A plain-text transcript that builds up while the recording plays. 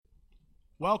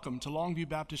Welcome to Longview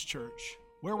Baptist Church.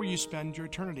 Where will you spend your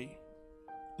eternity?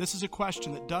 This is a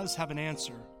question that does have an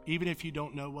answer, even if you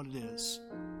don't know what it is.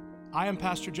 I am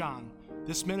Pastor John.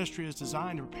 This ministry is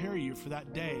designed to prepare you for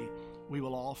that day we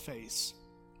will all face,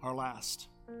 our last.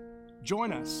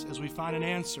 Join us as we find an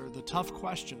answer to the tough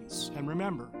questions, and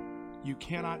remember, you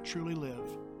cannot truly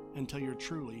live until you're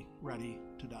truly ready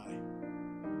to die.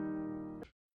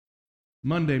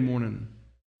 Monday morning.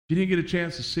 If you didn't get a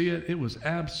chance to see it, it was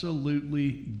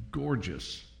absolutely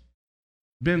gorgeous.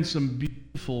 Been some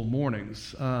beautiful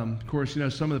mornings. Of course,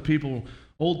 some of the people,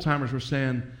 old timers, were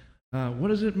saying, what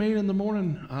does it mean in the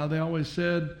morning? They always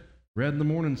said, red in the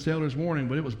morning, sailor's warning,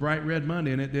 but it was bright red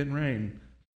Monday and it didn't rain.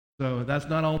 So that's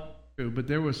not all true, but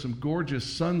there was some gorgeous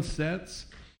sunsets.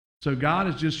 So God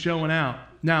is just showing out.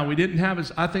 Now, we didn't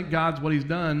have I think God's, what he's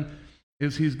done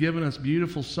is he's given us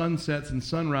beautiful sunsets and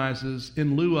sunrises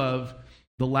in lieu of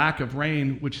the lack of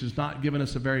rain, which has not given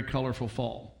us a very colorful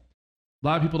fall. A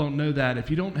lot of people don't know that. If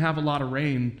you don't have a lot of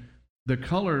rain, the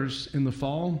colors in the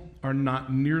fall are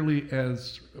not nearly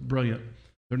as brilliant.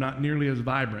 They're not nearly as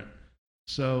vibrant.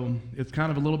 So it's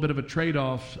kind of a little bit of a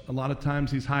trade-off. A lot of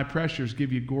times these high pressures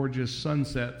give you gorgeous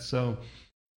sunsets. So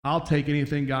I'll take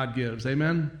anything God gives.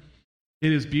 Amen?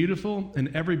 It is beautiful,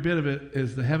 and every bit of it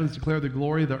is the heavens declare the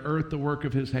glory, the earth the work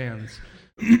of his hands.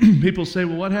 People say,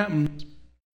 well, what happened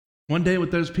one day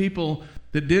with those people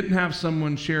that didn't have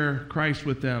someone share Christ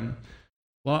with them?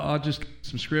 Well, I'll just give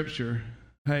some scripture.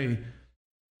 Hey,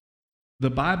 the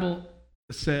Bible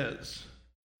says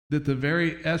that the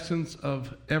very essence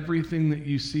of everything that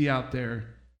you see out there,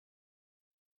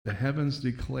 the heavens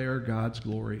declare God's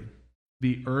glory.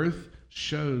 The earth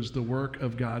shows the work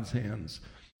of God's hands.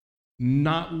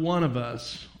 Not one of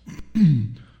us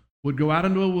would go out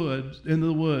into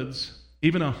the woods,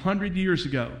 even 100 years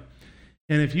ago.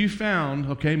 And if you found,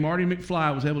 Marty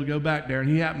McFly was able to go back there and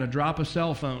he happened to drop a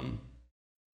cell phone,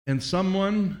 and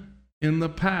someone in the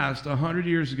past, 100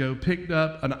 years ago, picked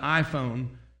up an iPhone,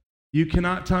 you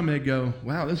cannot tell me, they go,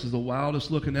 wow, this is the wildest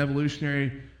looking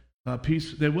evolutionary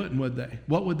piece. They wouldn't, would they?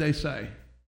 What would they say?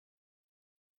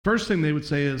 First thing they would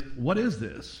say is, what is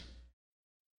this?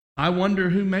 I wonder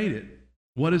who made it.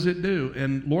 What does it do?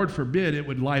 And Lord forbid it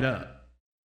would light up.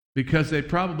 Because they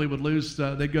probably would lose,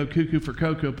 they'd go cuckoo for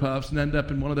Cocoa Puffs and end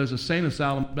up in one of those insane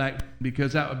asylums back,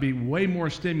 because that would be way more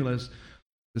stimulus.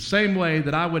 The same way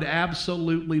that I would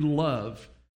absolutely love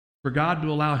for God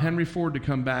to allow Henry Ford to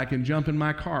come back and jump in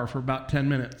my car for about 10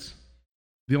 minutes.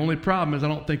 The only problem is I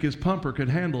don't think his pumper could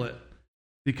handle it.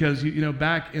 Because,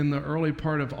 back in the early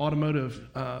part of automotive,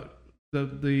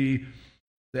 the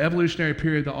evolutionary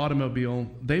period of the automobile,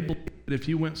 they believed that if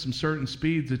you went some certain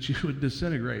speeds that you would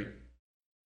disintegrate.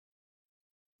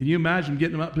 Can you imagine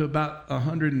getting them up to about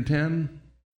 110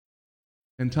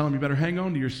 and telling them you better hang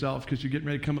on to yourself because you're getting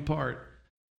ready to come apart?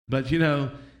 But,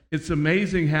 it's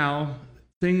amazing how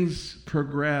things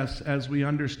progress as we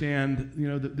understand,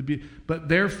 but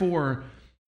therefore,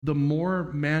 the more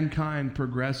mankind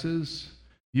progresses,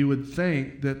 you would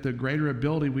think that the greater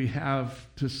ability we have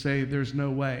to say there's no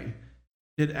way.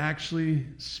 It actually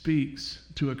speaks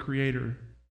to a creator.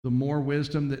 The more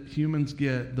wisdom that humans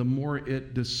get, the more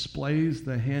it displays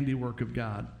the handiwork of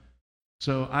God.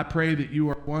 So I pray that you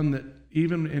are one that,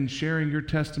 even in sharing your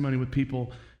testimony with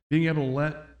people, being able to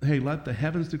let the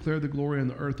heavens declare the glory and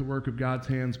the earth the work of God's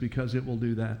hands, because it will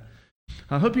do that.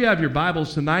 I hope you have your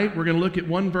Bibles tonight. We're going to look at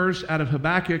one verse out of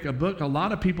Habakkuk, a book a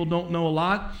lot of people don't know a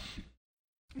lot.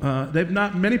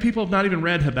 Many people have not even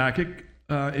read Habakkuk.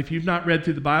 If you've not read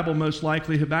through the Bible, most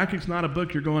likely Habakkuk's not a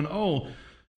book you're going, oh,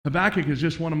 Habakkuk is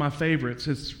just one of my favorites.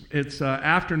 It's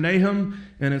after Nahum,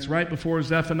 and it's right before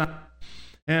Zephaniah.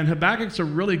 And Habakkuk's a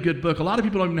really good book. A lot of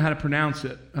people don't even know how to pronounce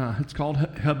it. It's called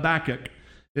Habakkuk,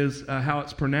 is how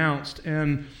it's pronounced.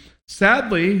 And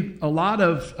sadly, a lot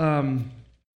of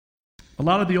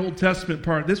the Old Testament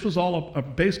part, this was all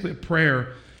basically a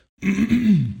prayer.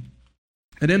 And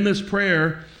in this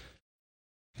prayer,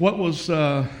 what was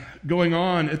going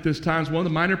on at this time is one of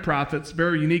the minor prophets,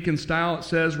 very unique in style. It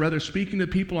says, rather speaking to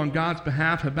people on God's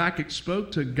behalf, Habakkuk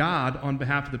spoke to God on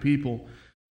behalf of the people.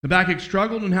 Habakkuk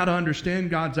struggled in how to understand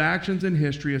God's actions in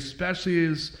history, especially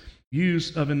his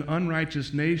use of an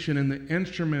unrighteous nation and the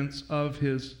instruments of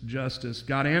his justice.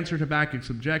 God answered Habakkuk's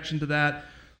objection to that.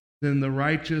 Then the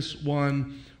righteous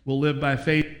one will live by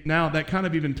faith. Now that kind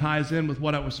of even ties in with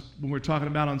when we were talking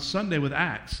about on Sunday with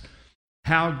Acts,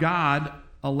 how God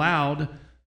allowed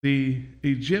the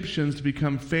Egyptians to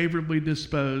become favorably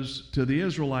disposed to the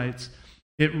Israelites.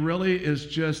 It really is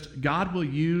just God will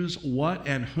use what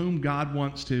and whom God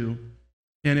wants to,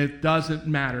 and it doesn't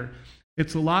matter.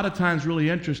 It's a lot of times really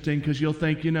interesting because you'll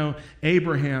think,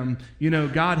 Abraham,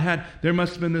 there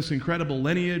must have been this incredible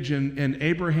lineage, and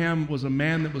Abraham was a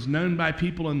man that was known by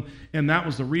people, and that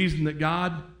was the reason that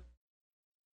God.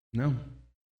 No.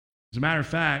 As a matter of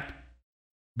fact,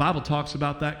 the Bible talks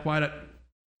about that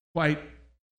quite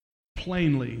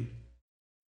plainly.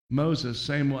 Moses,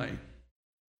 same way.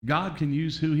 God can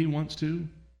use who he wants to,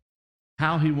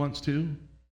 how he wants to,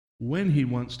 when he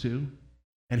wants to,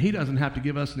 and he doesn't have to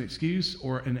give us an excuse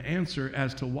or an answer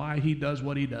as to why he does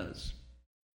what he does.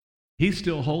 He's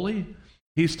still holy,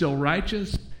 he's still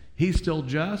righteous, he's still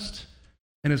just.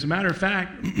 And as a matter of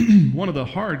fact, one of the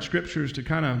hard scriptures to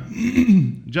kind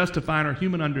of justify our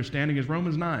human understanding is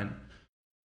Romans 9.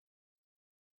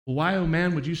 Why, oh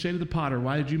man, would you say to the potter,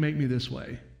 why did you make me this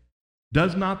way?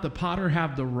 Does not the potter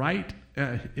have the right?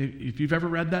 If you've ever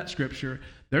read that scripture,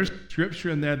 there's scripture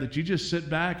in there that you just sit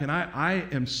back, and I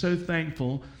am so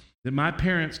thankful that my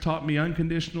parents taught me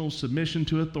unconditional submission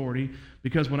to authority,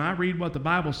 because when I read what the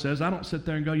Bible says, I don't sit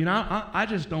there and go, I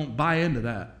just don't buy into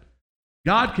that.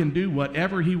 God can do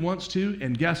whatever he wants to,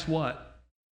 and guess what?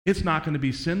 It's not going to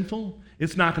be sinful,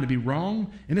 it's not going to be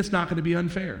wrong, and it's not going to be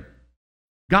unfair.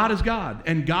 God is God,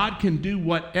 and God can do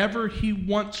whatever he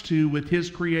wants to with his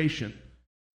creation.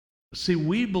 See,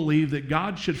 we believe that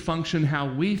God should function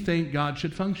how we think God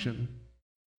should function.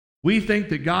 We think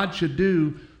that God should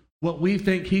do what we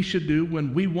think he should do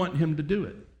when we want him to do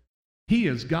it. He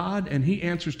is God, and he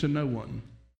answers to no one.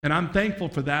 And I'm thankful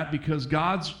for that, because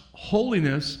God's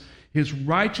holiness, his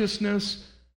righteousness,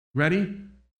 ready,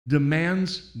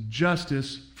 demands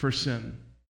justice for sin.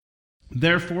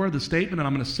 Therefore, the statement, and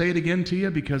I'm going to say it again to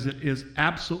you because it is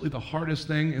absolutely the hardest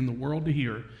thing in the world to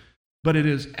hear, but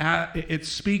it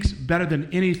speaks better than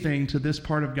anything to this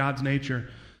part of God's nature.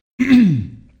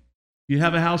 You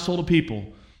have a household of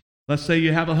people. Let's say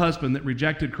you have a husband that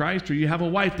rejected Christ, or you have a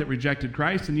wife that rejected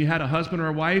Christ, and you had a husband or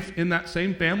a wife in that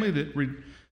same family that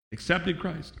accepted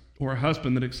Christ, or a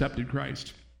husband that accepted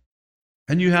Christ.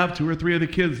 And you have 2 or 3 of the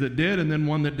kids that did, and then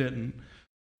one that didn't.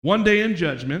 One day in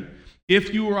judgment,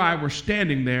 if you or I were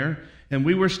standing there, and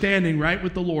we were standing right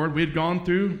with the Lord, we had gone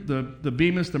through the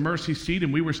Bema, the mercy seat,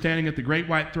 and we were standing at the great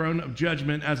white throne of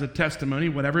judgment as a testimony,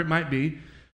 whatever it might be,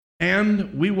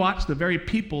 and we watched the very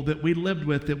people that we lived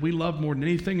with, that we loved more than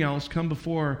anything else, come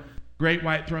before great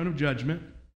white throne of judgment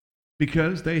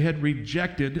because they had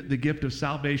rejected the gift of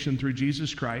salvation through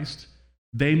Jesus Christ.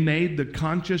 They made the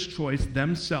conscious choice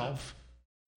themselves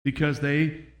because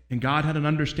and God had an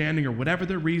understanding, or whatever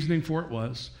their reasoning for it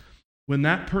was. When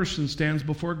that person stands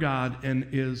before God and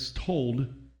is told,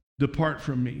 depart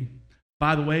from me.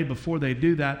 By the way, before they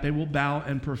do that, they will bow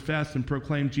and profess and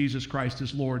proclaim Jesus Christ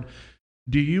as Lord.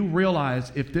 Do you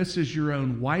realize if this is your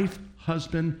own wife,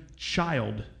 husband,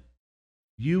 child,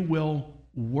 you will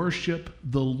worship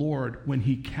the Lord when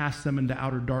he casts them into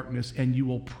outer darkness, and you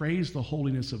will praise the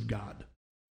holiness of God.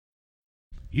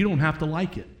 You don't have to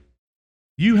like it.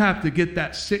 You have to get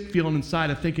that sick feeling inside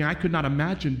of thinking, I could not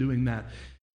imagine doing that.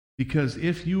 Because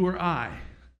if you or I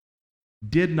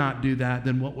did not do that,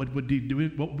 then what would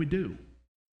we do?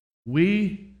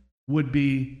 We would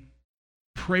be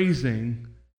praising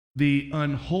the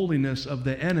unholiness of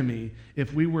the enemy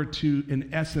if we were to,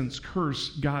 in essence,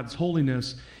 curse God's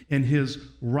holiness, and his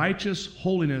righteous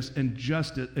holiness and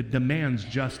justice. It demands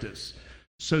justice.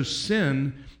 So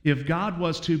sin, if God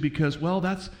was to, because,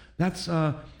 that's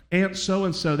Aunt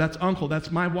so-and-so, that's uncle, that's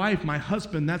my wife, my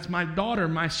husband, that's my daughter,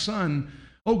 my son.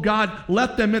 Oh, God,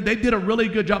 let them in. They did a really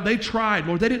good job. They tried.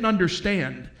 Lord, they didn't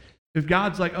understand. If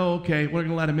God's like, oh, okay, we're going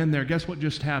to let them in there, guess what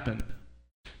just happened?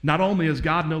 Not only is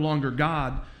God no longer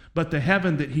God, but the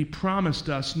heaven that he promised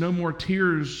us, no more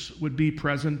tears would be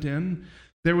present in.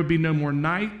 There would be no more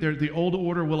night. The old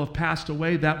order will have passed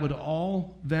away. That would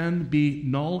all then be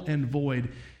null and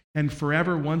void. And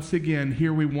forever, once again,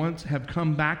 here we once have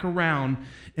come back around,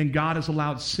 and God has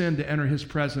allowed sin to enter his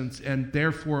presence, and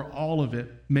therefore all of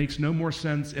it makes no more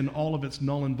sense, and all of it's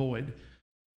null and void.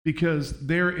 Because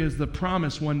there is the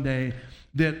promise one day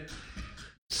that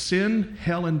sin,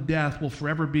 hell, and death will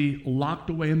forever be locked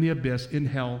away in the abyss, in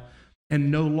hell,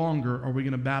 and no longer are we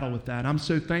going to battle with that. I'm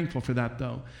so thankful for that,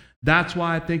 though. That's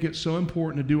why I think it's so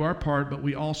important to do our part, but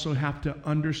we also have to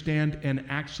understand, and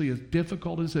actually, as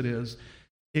difficult as it is,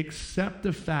 accept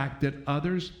the fact that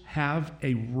others have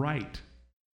a right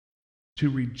to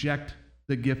reject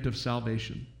the gift of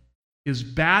salvation. As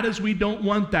bad as we don't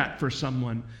want that for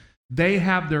someone, they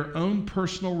have their own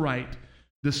personal right,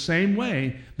 the same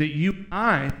way that you and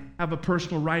I have a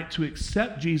personal right to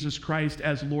accept Jesus Christ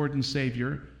as Lord and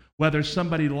Savior, Whether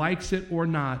somebody likes it or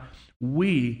not,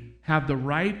 we have the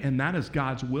right, and that is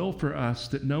God's will for us,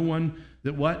 that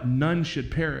none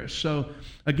should perish. So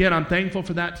again, I'm thankful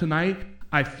for that tonight.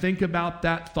 I think about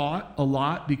that thought a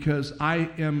lot because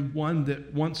I am one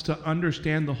that wants to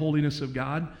understand the holiness of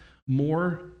God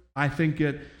more. I think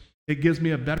it gives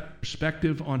me a better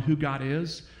perspective on who God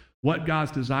is, what God's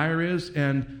desire is,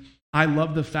 and I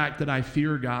love the fact that I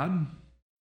fear God.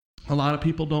 A lot of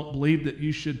people don't believe that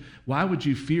you should. Why would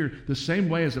you fear? The same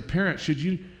way as a parent, should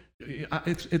you?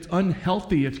 It's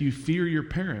unhealthy if you fear your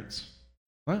parents.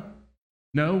 What?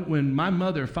 No, when my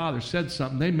mother or father said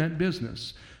something, they meant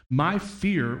business. My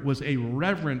fear was a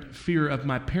reverent fear of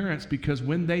my parents because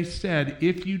when they said,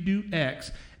 if you do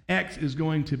X, X is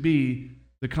going to be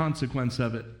the consequence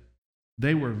of it,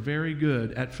 they were very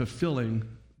good at fulfilling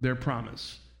their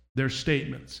promise, their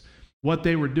statements. What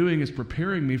they were doing is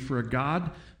preparing me for a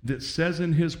God that says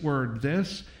in his word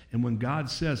this, and when God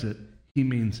says it, he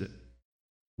means it.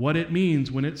 What it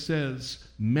means when it says,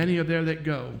 many are there that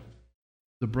go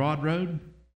the broad road,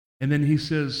 and then he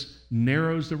says,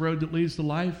 narrow's the road that leads to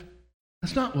life.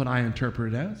 That's not what I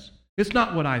interpret it as. It's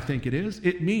not what I think it is.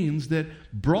 It means that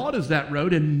broad is that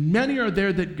road, and many are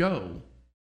there that go.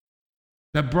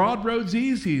 That broad road's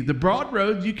easy. The broad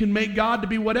road, you can make God to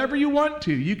be whatever you want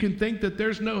to. You can think that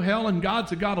there's no hell and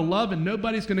God's a God of love and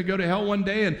nobody's going to go to hell one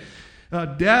day. And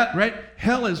death, right?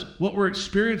 Hell is what we're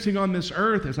experiencing on this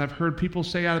earth, as I've heard people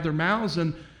say out of their mouths.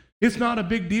 And it's not a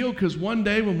big deal because one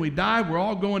day when we die, we're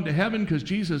all going to heaven because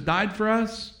Jesus died for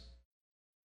us.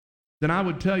 Then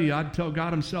I'd tell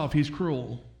God himself, he's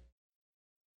cruel.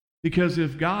 Because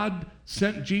if God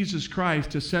sent Jesus Christ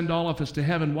to send all of us to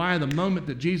heaven, why the moment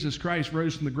that Jesus Christ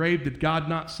rose from the grave did God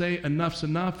not say, enough's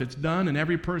enough, it's done, and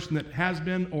every person that has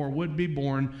been or would be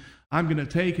born, I'm going to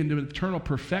take into eternal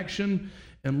perfection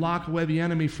and lock away the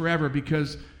enemy forever,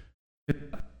 because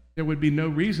there would be no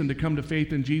reason to come to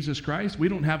faith in Jesus Christ. We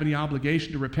don't have any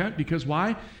obligation to repent, because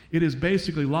why? It is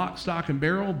basically lock, stock, and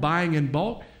barrel, buying in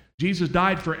bulk. Jesus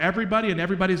died for everybody, and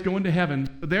everybody's going to heaven.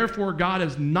 Therefore, God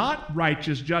is not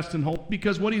righteous, just, and holy,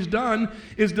 because what he's done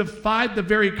is defied the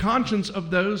very conscience of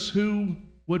those who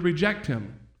would reject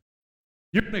him.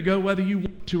 You're going to go whether you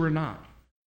want to or not.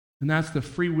 And that's the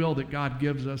free will that God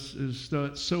gives us.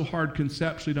 It's so hard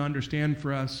conceptually to understand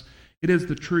for us. It is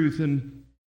the truth. And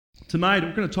tonight,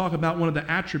 we're going to talk about one of the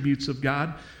attributes of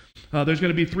God. There's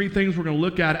going to be three things we're going to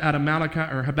look at of Malachi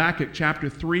or Habakkuk chapter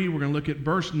 3. We're going to look at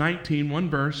verse 19, one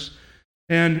verse.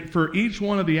 And for each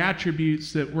one of the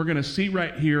attributes that we're going to see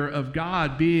right here of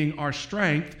God being our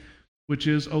strength, which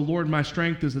is, O Lord, my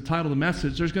strength is the title of the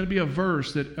message, there's going to be a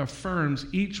verse that affirms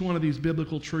each one of these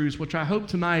biblical truths, which I hope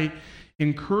tonight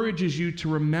encourages you to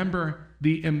remember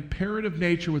the imperative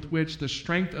nature with which the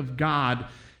strength of God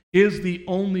is the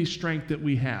only strength that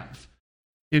we have.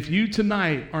 If you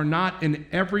tonight are not in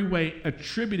every way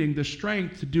attributing the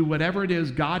strength to do whatever it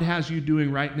is God has you doing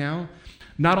right now,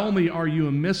 not only are you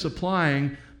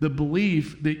misapplying the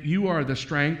belief that you are the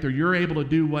strength or you're able to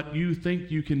do what you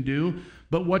think you can do,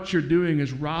 but what you're doing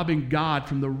is robbing God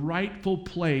from the rightful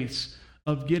place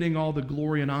of getting all the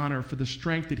glory and honor for the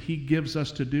strength that he gives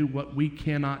us to do what we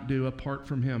cannot do apart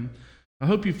from him. I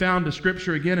hope you found the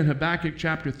scripture again in Habakkuk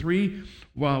chapter 3,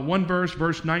 one verse,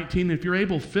 verse 19. If you're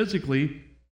able physically,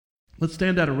 let's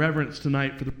stand out of reverence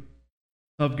tonight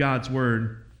of God's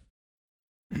word.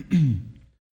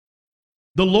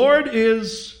 The Lord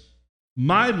is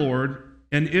my Lord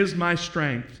and is my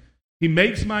strength. He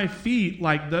makes my feet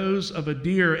like those of a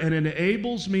deer and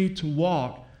enables me to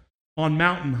walk on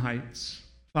mountain heights.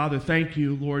 Father, thank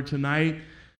you, Lord, tonight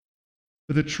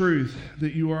for the truth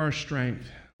that you are our strength.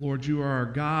 Lord, you are our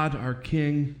God, our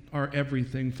King, our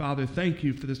everything. Father, thank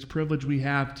you for this privilege we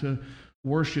have to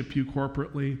worship you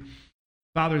corporately.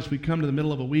 Father, as we come to the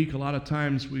middle of a week, a lot of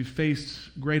times we've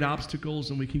faced great obstacles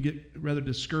and we can get rather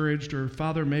discouraged. Or,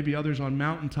 Father, maybe others on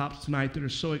mountaintops tonight that are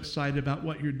so excited about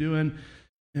what you're doing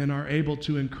and are able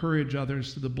to encourage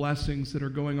others to the blessings that are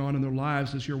going on in their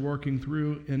lives as you're working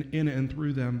through and in and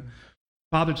through them.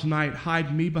 Father, tonight,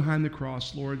 hide me behind the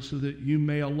cross, Lord, so that you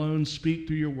may alone speak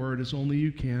through your word as only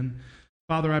you can.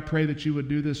 Father, I pray that you would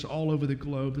do this all over the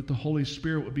globe, that the Holy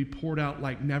Spirit would be poured out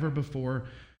like never before.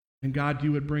 And God,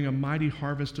 you would bring a mighty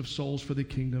harvest of souls for the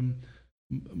kingdom.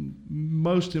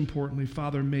 Most importantly,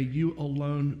 Father, may you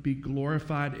alone be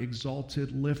glorified,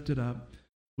 exalted, lifted up.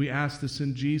 We ask this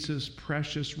in Jesus'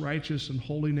 precious, righteous, and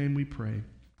holy name we pray.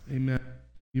 Amen.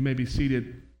 You may be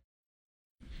seated.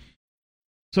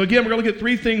 So again, we're going to look at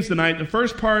three things tonight. The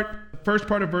first part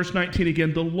of verse 19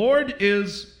 again. The Lord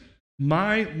is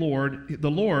my Lord. The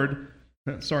Lord,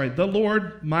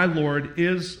 my Lord,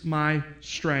 is my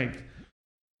strength.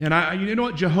 And you know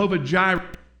what Jehovah Jireh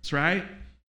is, right?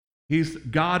 He's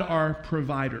God our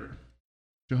provider.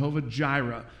 Jehovah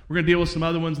Jireh. We're going to deal with some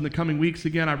other ones in the coming weeks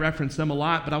again. I reference them a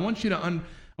lot, but I want you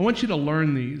to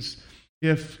learn these.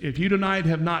 If you tonight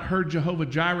have not heard Jehovah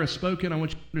Jireh spoken, I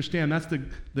want you to understand that's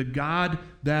the God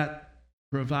that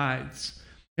provides.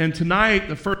 And tonight,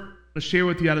 the first to share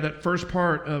with you out of that first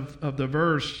part of the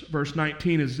verse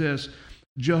 19 is this: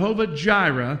 Jehovah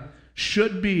Jireh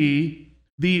should be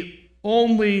the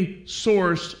only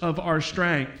source of our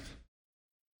strength.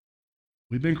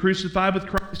 We've been crucified with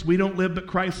Christ. We don't live, but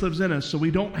Christ lives in us. So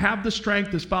we don't have the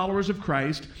strength as followers of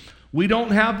Christ. We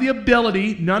don't have the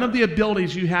ability, none of the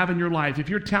abilities you have in your life. If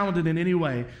you're talented in any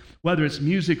way, whether it's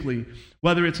musically,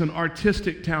 whether it's an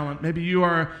artistic talent, maybe you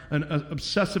are an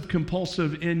obsessive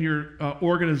compulsive in your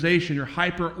organization, you're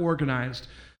hyper-organized.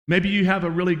 Maybe you have a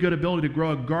really good ability to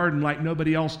grow a garden like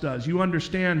nobody else does. You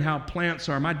understand how plants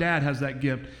are. My dad has that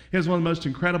gift. He has one of the most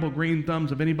incredible green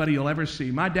thumbs of anybody you'll ever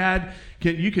see. My dad,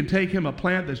 you can take him a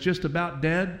plant that's just about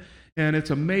dead, and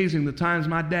it's amazing the times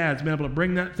my dad's been able to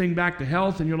bring that thing back to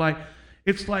health, and you're like,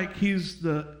 it's like he's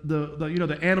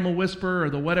the animal whisperer or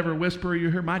the whatever whisperer you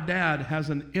hear. My dad has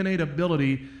an innate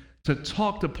ability to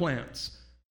talk to plants.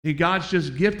 God's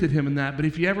just gifted him in that. But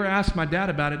if you ever ask my dad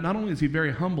about it, not only is he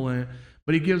very humble in it,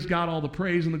 but he gives God all the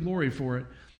praise and the glory for it.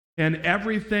 And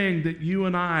everything that you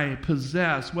and I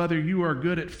possess, whether you are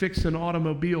good at fixing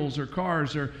automobiles or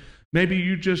cars, or maybe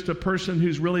you're just a person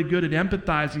who's really good at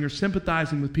empathizing or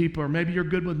sympathizing with people, or maybe you're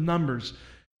good with numbers.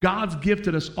 God's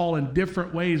gifted us all in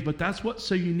different ways, but that's what's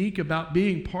so unique about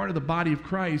being part of the body of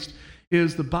Christ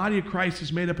is the body of Christ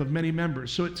is made up of many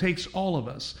members, so it takes all of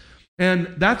us.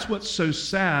 And that's what's so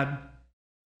sad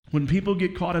when people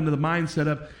get caught into the mindset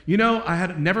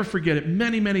of, never forget it,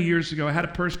 many, many years ago, I had a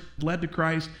person led to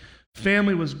Christ,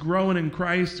 family was growing in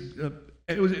Christ,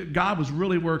 God was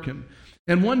really working.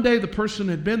 And one day the person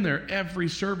had been there every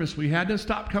service we had to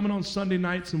stop coming on Sunday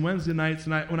nights and Wednesday nights,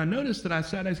 and when I noticed that, I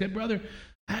said, brother,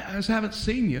 I just haven't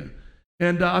seen you,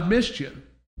 and I've missed you.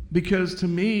 Because to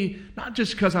me, not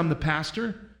just because I'm the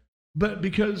pastor, but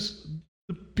because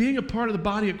being a part of the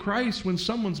body of Christ, when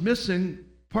someone's missing,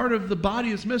 part of the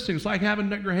body is missing. It's like having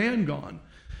your hand gone.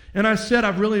 And I said,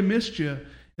 I've really missed you,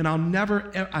 and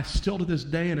I still to this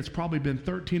day, and it's probably been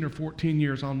 13 or 14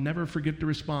 years, I'll never forget the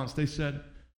response. They said,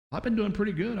 I've been doing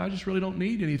pretty good. I just really don't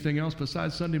need anything else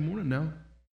besides Sunday morning now.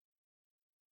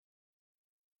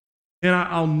 And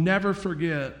I'll never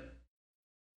forget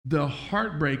the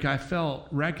heartbreak I felt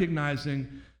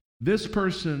recognizing this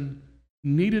person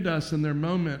needed us in their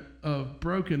moment of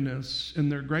brokenness, in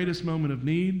their greatest moment of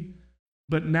need.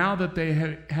 But now that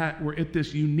they were at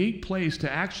this unique place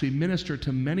to actually minister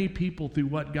to many people through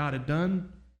what God had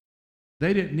done,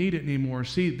 they didn't need it anymore.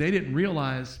 See, they didn't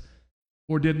realize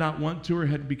or did not want to or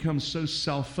had become so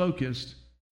self-focused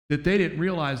that they didn't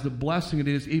realize the blessing it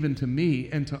is even to me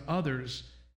and to others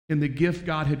in the gift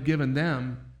God had given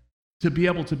them to be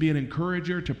able to be an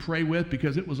encourager, to pray with,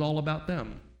 because it was all about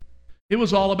them. It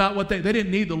was all about what they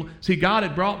didn't need. See, God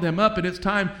had brought them up, and it's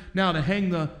time now to hang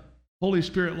the Holy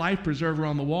Spirit life preserver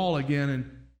on the wall again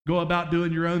and go about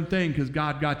doing your own thing because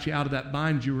God got you out of that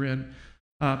bind you were in.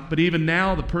 But even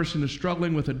now, the person is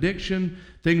struggling with addiction.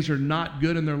 Things are not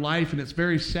good in their life, and it's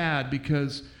very sad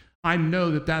because I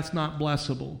know that that's not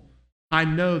blessable. I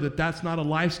know that that's not a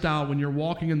lifestyle when you're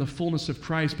walking in the fullness of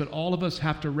Christ, but all of us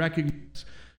have to recognize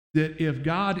that if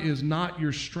God is not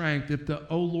your strength, if the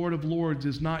O Lord of Lords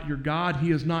is not your God,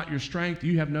 He is not your strength,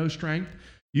 you have no strength.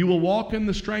 You will walk in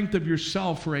the strength of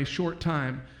yourself for a short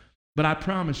time, but I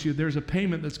promise you there's a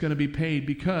payment that's going to be paid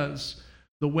because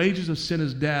the wages of sin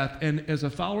is death. And as a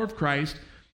follower of Christ,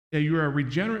 you're a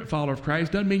regenerate follower of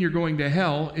Christ, doesn't mean you're going to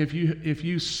hell if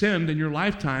you sinned in your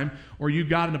lifetime or you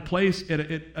got in a place at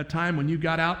a time when you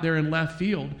got out there in left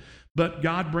field. But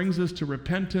God brings us to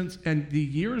repentance, and the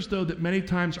years, though, that many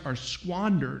times are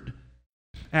squandered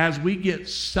as we get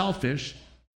selfish,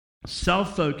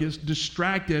 self-focused,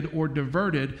 distracted, or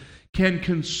diverted can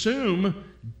consume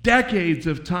decades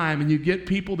of time. And you get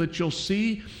people that you'll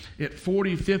see at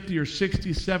 40, 50, or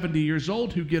 60, 70 years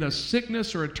old who get a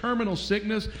sickness or a terminal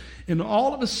sickness and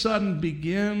all of a sudden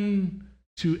begin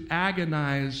to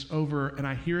agonize over, and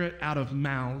I hear it out of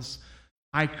mouths,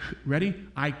 I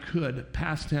could,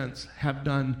 past tense, have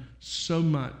done so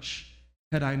much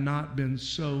had I not been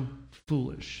so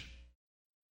foolish.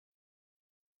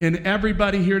 And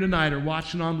everybody here tonight or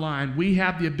watching online, we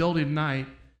have the ability tonight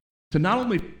to not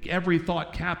only take every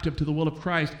thought captive to the will of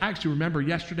Christ. I actually remember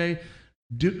yesterday,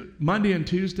 Monday and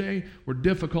Tuesday were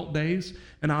difficult days,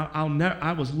 and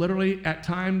I was literally at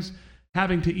times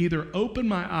having to either open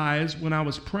my eyes when I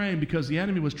was praying because the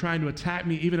enemy was trying to attack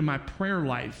me even in my prayer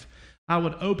life. I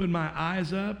would open my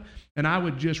eyes up and I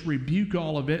would just rebuke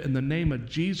all of it in the name of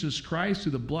Jesus Christ,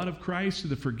 through the blood of Christ,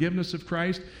 through the forgiveness of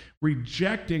Christ,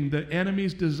 rejecting the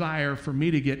enemy's desire for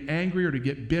me to get angry or to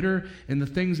get bitter in the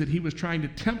things that he was trying to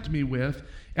tempt me with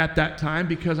at that time,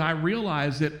 because I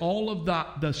realized that all of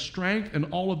the strength and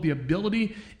all of the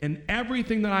ability and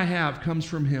everything that I have comes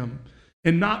from him.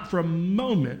 And not for a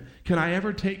moment can I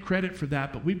ever take credit for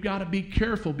that. But we've got to be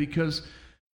careful, because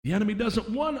the enemy doesn't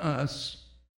want us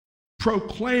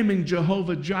proclaiming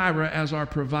Jehovah Jireh as our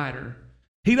provider.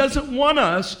 He doesn't want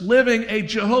us living a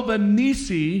Jehovah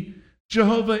Nissi.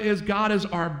 God is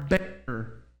our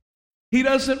banner. He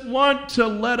doesn't want to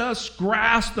let us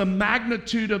grasp the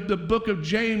magnitude of the book of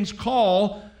James'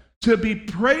 call to be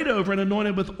prayed over and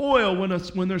anointed with oil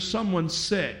when there's someone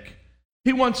sick.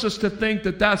 He wants us to think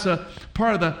that that's a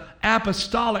part of the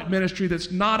apostolic ministry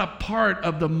that's not a part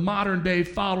of the modern day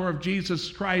follower of Jesus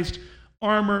Christ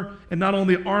armor, and not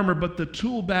only armor, but the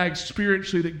tool bag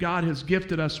spiritually that God has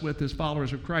gifted us with as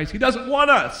followers of Christ. He doesn't want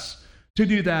us to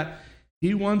do that.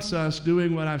 He wants us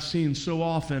doing what I've seen so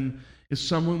often, is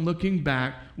someone looking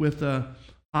back with a,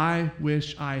 I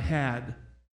wish I had.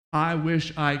 I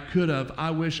wish I could have.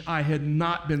 I wish I had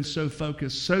not been so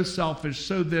focused, so selfish,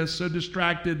 so this, so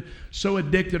distracted, so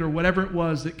addicted, or whatever it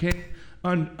was that came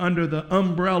under the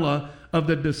umbrella of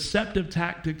the deceptive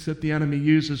tactics that the enemy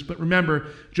uses. But remember,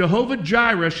 Jehovah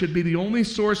Jireh should be the only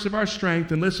source of our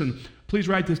strength. And listen, please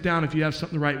write this down if you have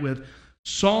something to write with.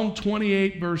 Psalm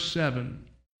 28, verse 7.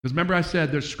 Because remember I said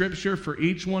there's scripture for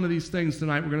each one of these things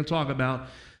tonight we're going to talk about.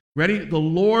 Ready? The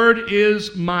Lord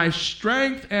is my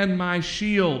strength and my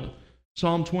shield.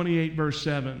 Psalm 28, verse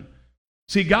 7.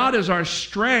 See, God is our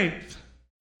strength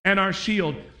and our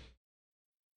shield.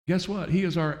 Guess what? He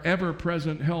is our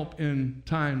ever-present help in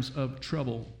times of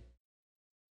trouble.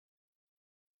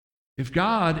 If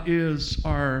God is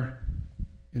our,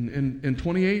 in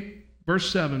 28, verse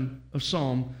 7 of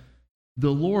Psalm,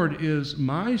 the Lord is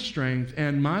my strength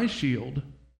and my shield,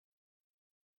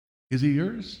 is he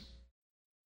yours?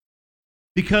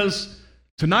 Because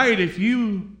tonight, if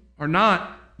you are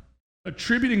not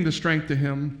attributing the strength to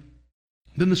him,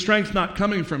 then the strength's not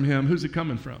coming from him. Who's it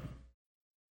coming from?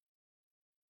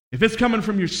 If it's coming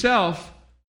from yourself,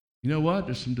 you know what?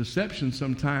 There's some deception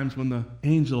sometimes when the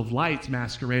angel of light's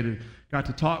masqueraded. Got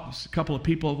to talk to a couple of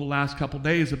people over the last couple of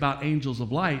days about angels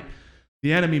of light.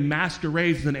 The enemy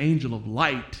masquerades as an angel of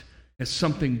light, as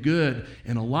something good.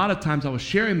 And a lot of times I was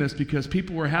sharing this because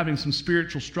people were having some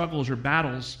spiritual struggles or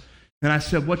battles. And I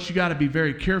said, what you got to be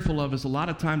very careful of is a lot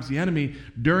of times the enemy,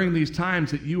 during these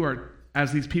times that you are,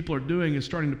 as these people are doing, is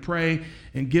starting to pray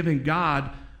and giving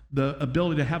God the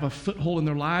ability to have a foothold in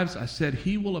their lives. I said,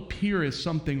 he will appear as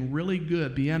something really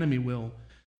good, the enemy will.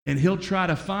 And he'll try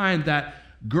to find that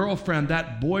girlfriend,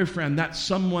 that boyfriend, that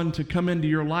someone to come into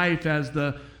your life as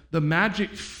the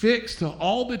magic fix to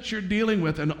all that you're dealing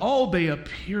with. And they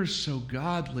appear so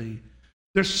godly.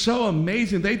 They're so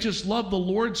amazing. They just love the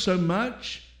Lord so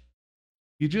much.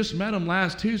 You just met them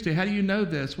last Tuesday. How do you know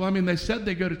this? Well, they said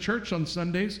they go to church on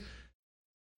Sundays.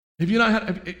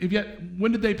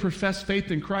 When did they profess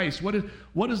faith in Christ? What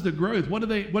is the growth?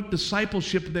 What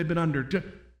discipleship have they been under?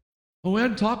 Well, we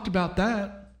hadn't talked about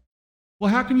that. Well,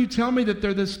 how can you tell me that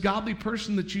they're this godly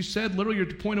person that you said literally you're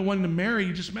at the point of wanting to marry?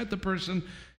 You just met the person.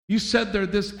 You said they're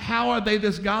this. How are they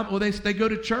this godly? Well, they go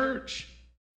to church,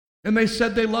 and they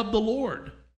said they love the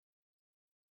Lord.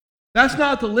 That's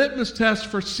not the litmus test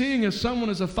for seeing if someone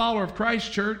is a follower of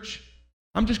Christ, church.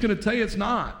 I'm just going to tell you it's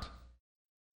not.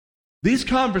 These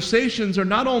conversations are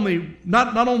not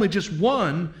only just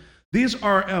one, these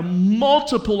are a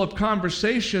multiple of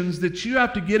conversations that you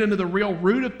have to get into the real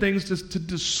root of things to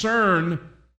discern,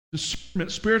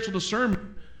 spiritual discernment,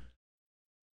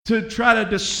 to try to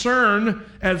discern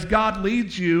as God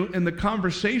leads you in the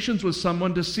conversations with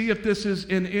someone to see if this is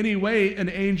in any way an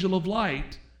angel of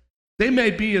light. They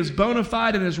may be as bona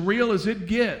fide and as real as it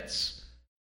gets.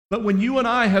 But when you and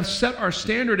I have set our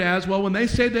standard as, well, when they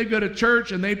say they go to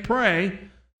church and they pray,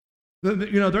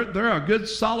 they're a good,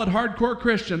 solid, hardcore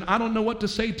Christian. I don't know what to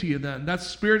say to you then. That's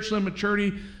spiritual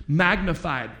immaturity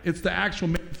magnified. It's the actual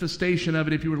manifestation of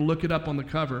it if you were to look it up on the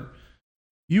cover.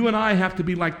 You and I have to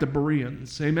be like the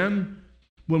Bereans. Amen?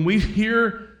 When we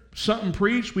hear something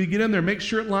preached, we get in there, make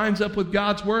sure it lines up with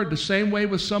God's word, the same way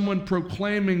with someone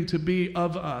proclaiming to be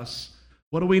of us.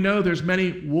 What do we know? There's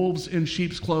many wolves in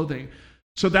sheep's clothing.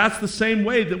 So that's the same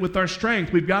way that with our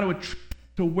strength, we've got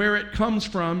to where it comes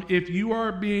from. If you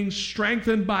are being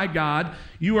strengthened by God,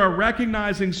 you are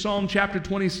recognizing Psalm chapter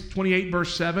 28,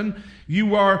 verse 7.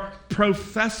 You are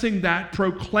professing that,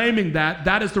 proclaiming that.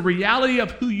 That is the reality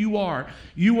of who you are.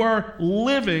 You are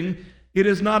living. It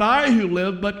is not I who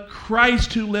live, but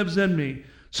Christ who lives in me.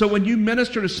 So when you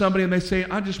minister to somebody and they say,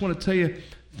 I just want to tell you,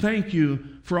 thank you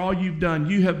for all you've done.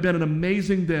 You have been an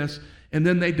amazing this. And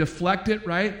then they deflect it,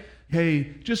 right?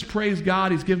 Hey, just praise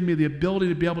God. He's given me the ability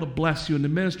to be able to bless you and to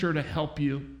minister to help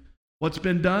you. What's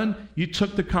been done? You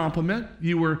took the compliment.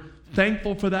 You were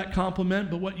thankful for that compliment,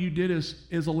 but what you did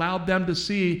is allowed them to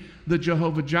see the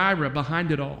Jehovah Jireh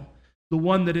behind it all. The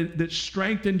one that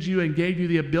strengthened you and gave you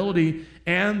the ability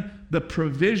and the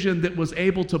provision that was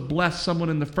able to bless someone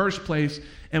in the first place.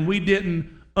 And we didn't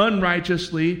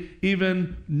unrighteously,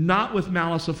 even not with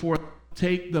malice aforethought,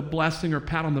 take the blessing or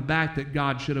pat on the back that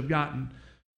God should have gotten.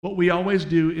 What we always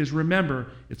do is remember,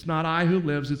 it's not I who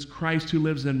lives, it's Christ who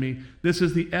lives in me. This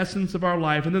is the essence of our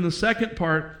life. And then the second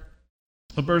part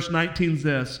of verse 19 is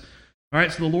this. All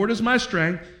right, so the Lord is my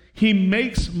strength. He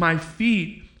makes my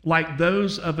feet like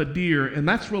those of a deer. And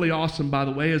that's really awesome, by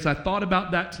the way. As I thought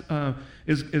about that,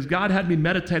 as God had me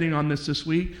meditating on this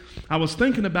week, I was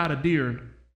thinking about a deer.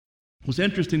 It was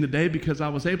interesting today because I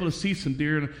was able to see some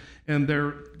deer, and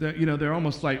they're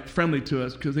almost like friendly to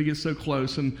us because they get so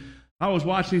close. And I was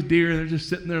watching these deer, and they're just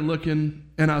sitting there looking,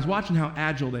 and I was watching how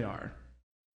agile they are.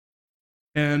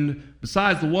 And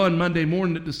besides the one Monday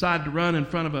morning that decided to run in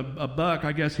front of a buck,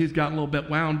 I guess he's got a little bit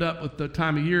wound up with the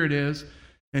time of year it is,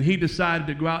 and he decided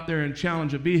to go out there and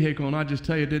challenge a vehicle, and I just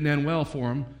tell you, it didn't end well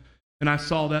for him. And I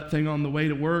saw that thing on the way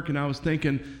to work, and I was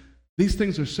thinking, these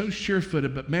things are so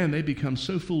sure-footed, but man, they become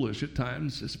so foolish at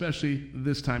times, especially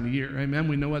this time of year. Amen?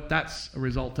 We know what that's a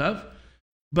result of.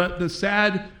 But the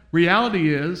sad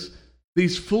reality is,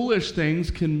 these foolish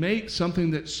things can make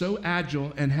something that's so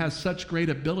agile and has such great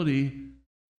ability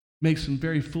make some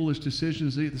very foolish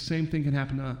decisions. The same thing can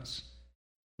happen to us.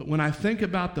 But when I think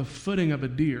about the footing of a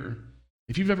deer,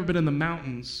 if you've ever been in the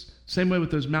mountains, same way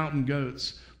with those mountain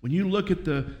goats, when you look at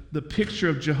the picture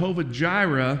of Jehovah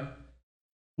Jireh,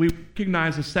 we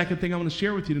recognize the second thing I want to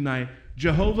share with you tonight.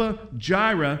 Jehovah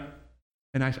Jireh,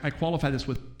 and I qualify this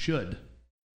with should,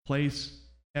 place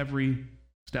every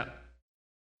step.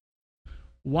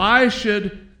 Why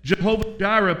should Jehovah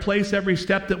Jireh place every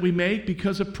step that we make?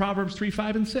 Because of Proverbs 3,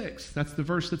 5, and 6. That's the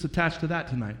verse that's attached to that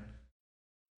tonight.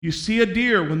 You see a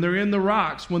deer when they're in the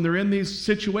rocks, when they're in these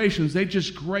situations, they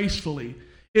just gracefully.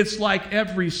 It's like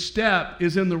every step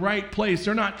is in the right place.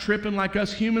 They're not tripping like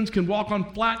us humans can walk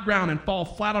on flat ground and fall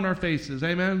flat on our faces.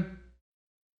 Amen?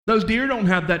 Those deer don't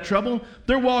have that trouble.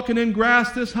 They're walking in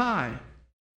grass this high.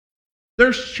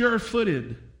 They're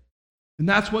sure-footed. And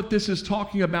that's what this is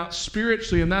talking about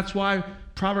spiritually, and that's why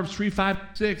Proverbs 3, 5,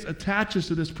 6 attaches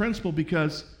to this principle,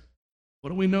 because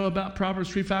what do we know about Proverbs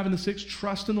 3, 5, and 6?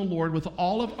 Trust in the Lord with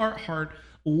all of our heart.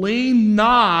 Lean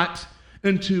not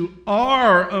into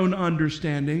our own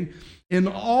understanding. In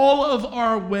all of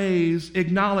our ways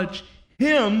acknowledge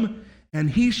Him, and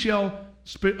He shall,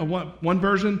 one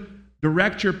version,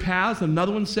 direct your paths.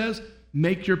 Another one says,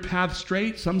 make your path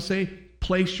straight. Some say,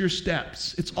 place your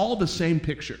steps. It's all the same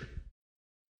picture.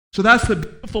 So that's the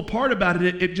beautiful part about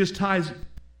it. It just ties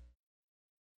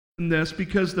in this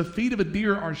because the feet of a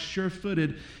deer are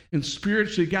sure-footed, and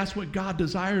spiritually, that's what God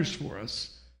desires for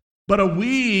us. But are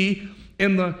we,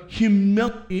 in the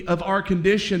humility of our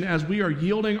condition, as we are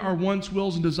yielding our wants,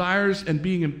 wills, and desires and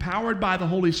being empowered by the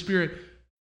Holy Spirit,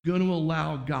 going to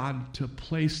allow God to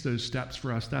place those steps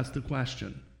for us? That's the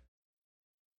question.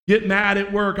 Get mad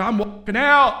at work. I'm walking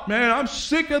out. Man, I'm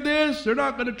sick of this. They're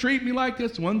not going to treat me like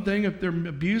this. One thing, if they're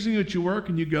abusing you at your work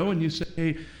and you go and you say,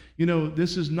 hey,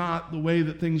 this is not the way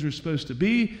that things are supposed to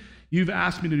be. You've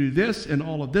asked me to do this and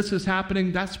all of this is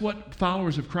happening. That's what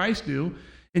followers of Christ do.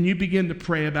 And you begin to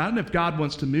pray about it. And if God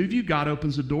wants to move you, God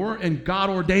opens the door and God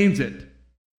ordains it.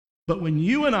 But when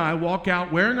you and I walk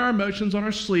out wearing our emotions on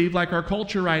our sleeve like our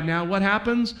culture right now, what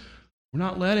happens? We're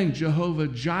not letting Jehovah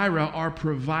Jireh, our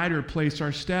provider, place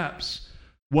our steps.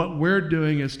 What we're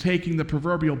doing is taking the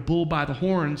proverbial bull by the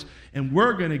horns, and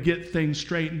we're going to get things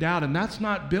straightened out. And that's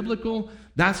not biblical,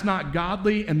 that's not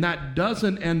godly, and that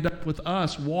doesn't end up with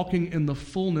us walking in the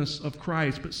fullness of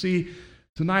Christ. But see,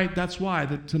 tonight, that's why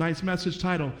tonight's message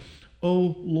title,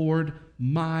 O Lord,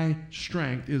 my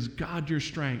strength. Is God your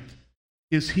strength?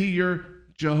 Is He your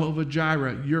Jehovah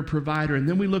Jireh, your provider? And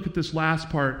then we look at this last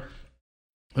part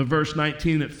of verse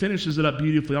 19. It finishes it up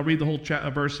beautifully. I'll read the whole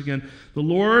verse again. The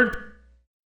Lord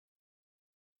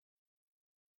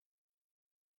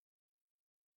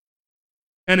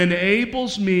and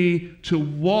enables me to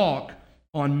walk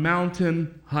on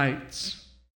mountain heights.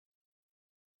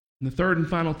 And the third and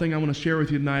final thing I want to share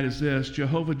with you tonight is this: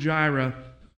 Jehovah Jireh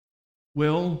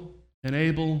will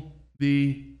enable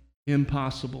the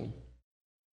impossible.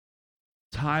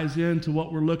 Ties into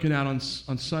what we're looking at on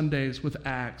Sundays with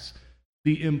Acts.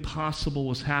 The impossible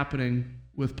was happening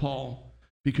with Paul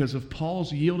because of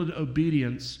Paul's yielded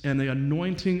obedience and the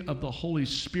anointing of the Holy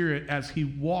Spirit as he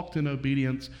walked in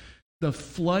obedience. The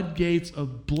floodgates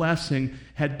of blessing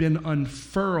had been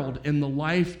unfurled in the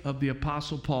life of the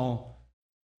Apostle Paul.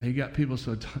 And you got people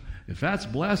so, if that's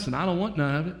blessing, I don't want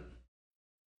none of it.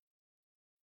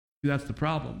 See, that's the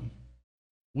problem.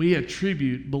 We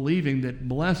attribute believing that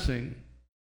blessing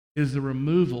is the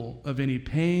removal of any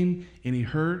pain, any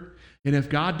hurt. And if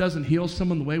God doesn't heal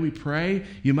someone the way we pray,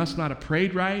 you must not have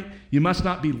prayed right. You must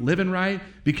not be living right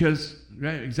because,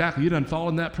 right, exactly, you done fall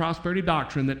in that prosperity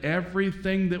doctrine that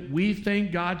everything that we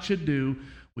think God should do,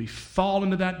 we fall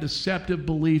into that deceptive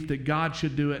belief that God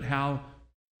should do it how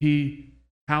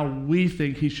we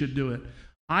think he should do it.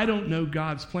 I don't know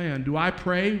God's plan. Do I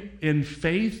pray in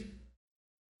faith?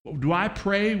 Do I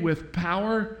pray with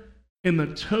power in the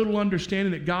total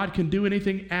understanding that God can do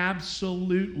anything?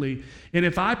 Absolutely. And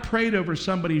if I prayed over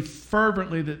somebody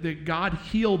fervently that God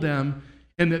heal them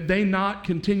and that they not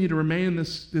continue to remain in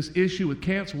this issue with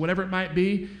cancer, whatever it might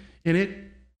be,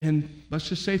 and let's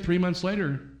just say 3 months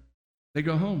later, they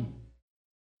go home.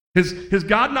 Has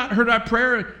God not heard our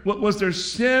prayer? Was there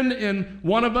sin in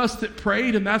one of us that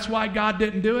prayed and that's why God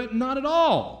didn't do it? Not at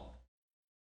all.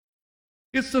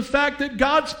 It's the fact that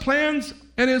God's plans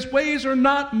and his ways are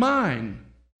not mine.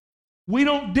 We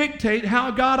don't dictate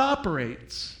how God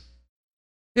operates.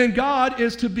 And God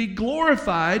is to be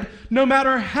glorified no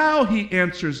matter how he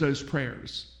answers those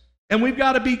prayers. And we've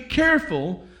got to be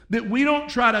careful that we don't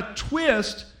try to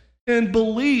twist and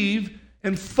believe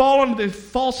and fall into the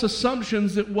false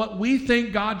assumptions that what we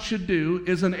think God should do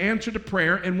is an answer to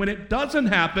prayer, and when it doesn't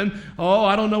happen,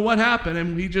 I don't know what happened,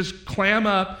 and we just clam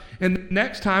up, and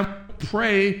next time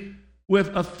pray with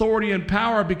authority and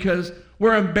power because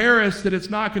we're embarrassed that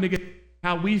it's not going to get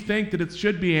how we think that it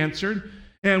should be answered,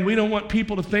 and we don't want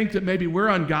people to think that maybe we're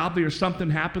ungodly or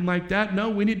something happened like that. No,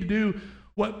 we need to do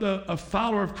what a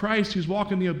follower of Christ who's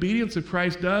walking the obedience of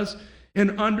Christ does,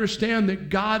 and understand that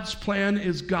God's plan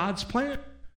is God's plan.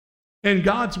 And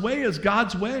God's way is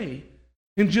God's way.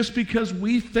 And just because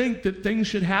we think that things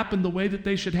should happen the way that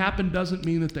they should happen doesn't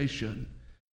mean that they should.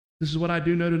 This is what I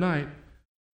do know tonight.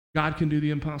 God can do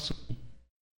the impossible.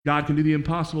 God can do the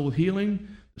impossible with healing,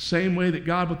 the same way that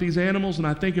God with these animals. And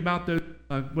I think about what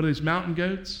are these mountain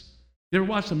goats? You ever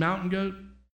watch the mountain goat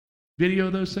video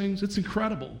of those things? It's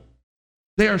incredible.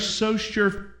 They are so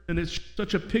sure. And it's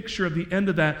such a picture of the end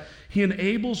of that. He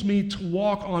enables me to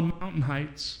walk on mountain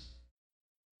heights.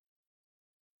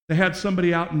 They had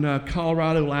somebody out in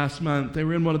Colorado last month. They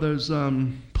were in one of those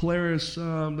Polaris,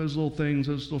 those little things,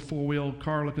 those little four-wheel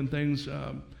car-looking things.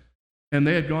 And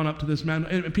they had gone up to this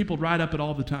mountain. And people ride up it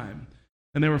all the time.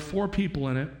 And there were 4 people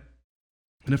in it.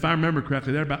 And if I remember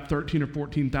correctly, they're about 13 or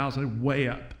 14,000. They're way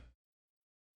up.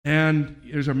 And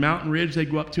there's a mountain ridge they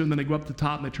go up to, and then they go up to the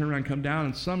top, and they turn around and come down.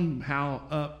 And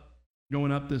somehow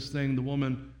going up this thing, the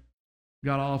woman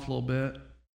got off a little bit,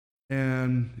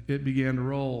 and it began to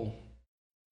roll.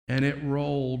 And it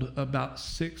rolled about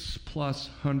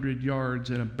 600+ yards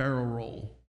in a barrel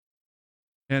roll.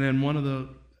 And then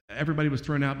everybody was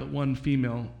thrown out but one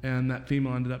female, and that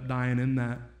female ended up dying in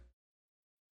that.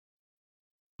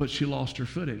 But she lost her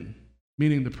footing,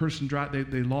 meaning the person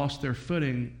they lost their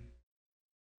footing,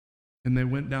 and they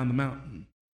went down the mountain.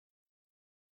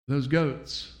 Those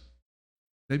goats,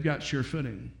 they've got sure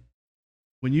footing.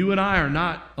 When you and I are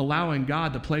not allowing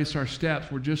God to place our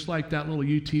steps, we're just like that little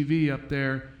UTV up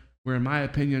there, where in my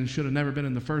opinion should have never been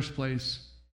in the first place,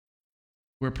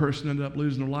 where a person ended up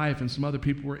losing their life and some other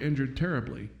people were injured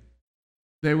terribly.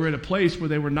 They were at a place where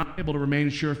they were not able to remain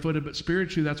sure-footed, but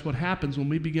spiritually that's what happens when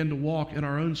we begin to walk in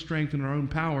our own strength and our own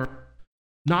power,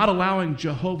 not allowing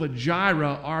Jehovah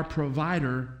Jireh, our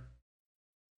provider.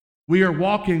 We are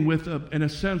walking with, in a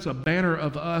sense, a banner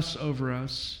of us over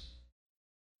us.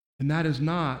 And that is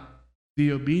not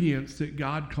the obedience that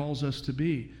God calls us to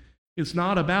be. It's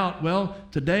not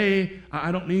about, today,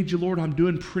 I don't need you, Lord. I'm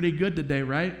doing pretty good today,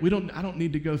 right? I don't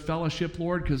need to go fellowship,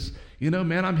 Lord, because, I'm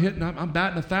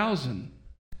batting 1,000.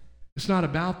 It's not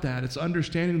about that. It's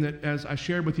understanding that, as I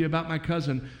shared with you about my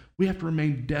cousin, we have to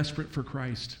remain desperate for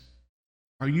Christ.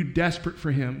 Are you desperate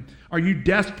for him? Are you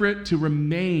desperate to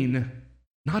remain,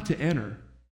 not to enter,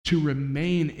 to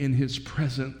remain in his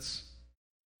presence?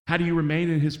 How do you remain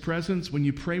in his presence? When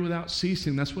you pray without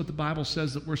ceasing. That's what the Bible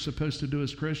says that we're supposed to do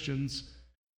as Christians.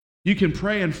 You can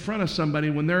pray in front of somebody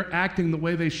when they're acting the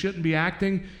way they shouldn't be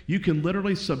acting. You can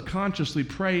literally subconsciously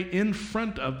pray in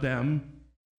front of them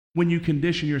when you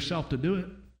condition yourself to do it.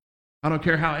 I don't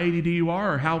care how ADD you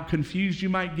are or how confused you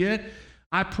might get.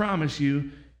 I promise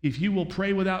you, if you will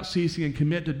pray without ceasing and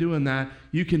commit to doing that,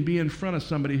 you can be in front of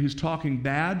somebody who's talking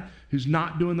bad, who's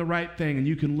not doing the right thing, and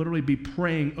you can literally be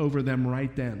praying over them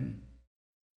right then.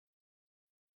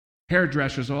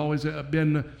 Hairdressers have always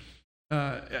been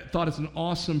thought it's an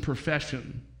awesome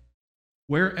profession.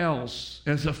 Where else,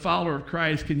 as a follower of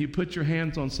Christ, can you put your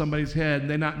hands on somebody's head and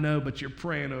they not know, but you're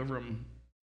praying over them?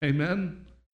 Amen?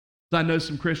 I know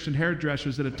some Christian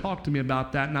hairdressers that have talked to me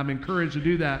about that, and I'm encouraged to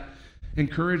do that.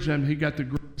 Encourage them. He got the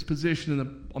greatest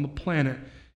position on the planet.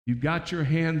 You've got your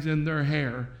hands in their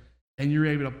hair, and you're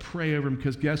able to pray over them,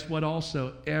 because guess what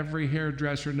also? Every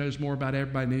hairdresser knows more about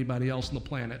everybody than anybody else on the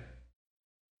planet.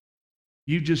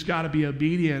 You've just got to be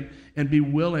obedient and be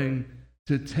willing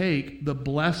to take the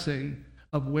blessing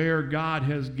of where God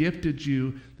has gifted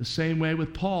you, the same way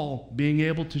with Paul, being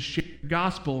able to share the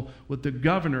gospel with the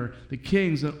governor, the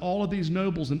kings, and all of these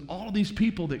nobles and all of these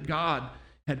people that God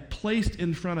had placed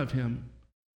in front of him.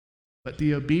 But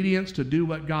the obedience to do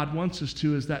what God wants us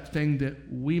to is that thing that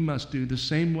we must do, the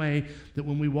same way that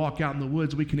when we walk out in the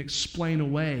woods, we can explain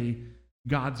away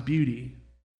God's beauty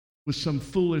with some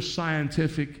foolish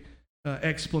scientific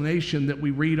explanation that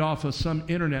we read off of some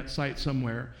internet site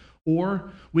somewhere.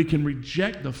 Or we can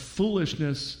reject the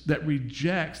foolishness that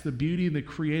rejects the beauty and the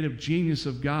creative genius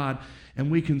of God, and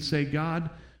we can say,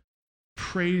 God,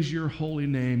 praise your holy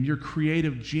name. Your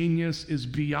creative genius is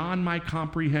beyond my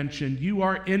comprehension. You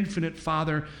are infinite,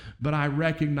 Father, but I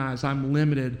recognize I'm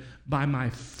limited by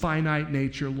my finite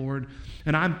nature, Lord.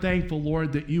 And I'm thankful,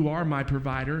 Lord, that you are my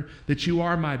provider, that you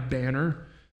are my banner,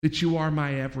 that you are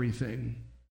my everything.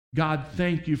 God,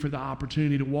 thank you for the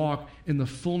opportunity to walk in the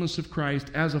fullness of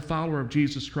Christ as a follower of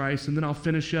Jesus Christ. And then I'll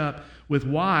finish up with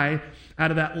why,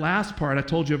 out of that last part, I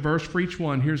told you a verse for each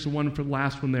one. Here's the one for the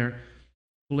last one there.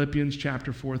 Philippians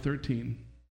chapter 4:13.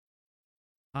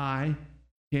 I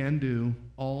can do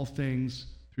all things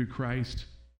through Christ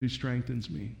who strengthens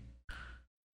me.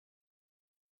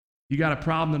 You got a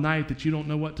problem tonight that you don't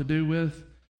know what to do with?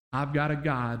 I've got a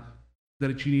God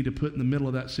that you need to put in the middle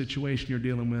of that situation you're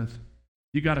dealing with.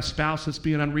 You got a spouse that's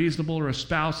being unreasonable, or a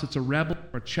spouse that's a rebel,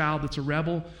 or a child that's a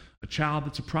rebel, a child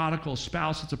that's a prodigal, a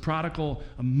spouse that's a prodigal,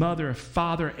 a mother, a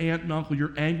father, aunt, and uncle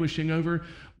you're anguishing over.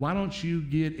 Why don't you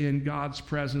get in God's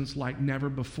presence like never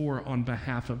before on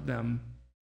behalf of them?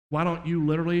 Why don't you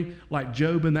literally, like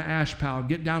Job in the ash pile,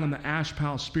 get down in the ash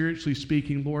pile spiritually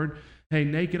speaking, Lord, hey,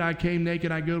 naked I came,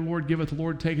 naked I go, Lord, giveth the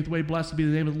Lord, taketh away, blessed be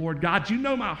the name of the Lord. God, you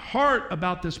know my heart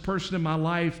about this person in my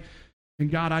life,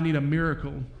 and God, I need a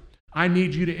miracle. I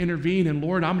need you to intervene, and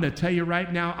Lord, I'm going to tell you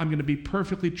right now, I'm going to be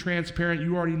perfectly transparent.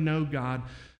 You already know, God,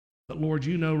 but Lord,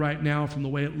 you know right now from the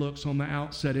way it looks on the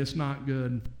outset, it's not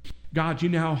good. God, you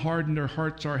know how hardened their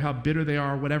hearts are, how bitter they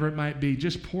are, whatever it might be.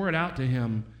 Just pour it out to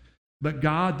him. But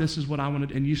God, this is what I want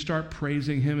to, and you start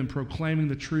praising him and proclaiming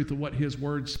the truth of what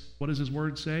does his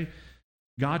word say?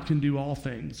 God can do all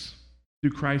things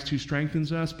through Christ who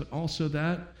strengthens us, but also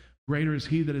that greater is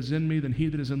he that is in me than he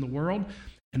that is in the world.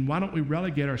 And why don't we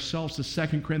relegate ourselves to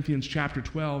 2 Corinthians chapter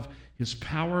 12? His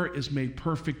power is made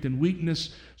perfect in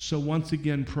weakness. So once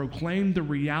again, proclaim the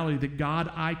reality that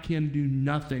God, I can do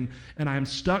nothing. And I am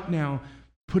stuck now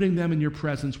putting them in your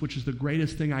presence, which is the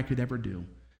greatest thing I could ever do.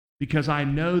 Because I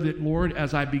know that, Lord,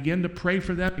 as I begin to pray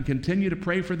for them and continue to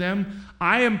pray for them,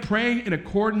 I am praying in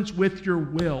accordance with your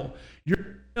will.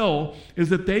 Your will is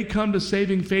that they come to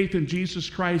saving faith in Jesus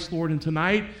Christ, Lord. And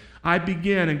tonight, I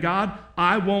begin, and God,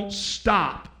 I won't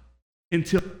stop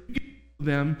until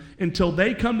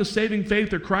they come to saving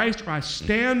faith of Christ, or I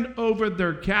stand over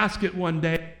their casket one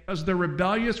day because their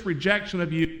rebellious rejection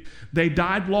of you, they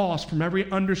died lost from every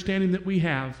understanding that we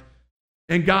have.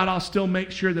 And God, I'll still make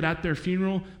sure that at their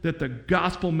funeral that the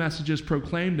gospel message is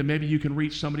proclaimed, and maybe you can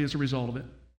reach somebody as a result of it.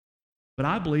 But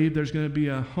I believe there's going to be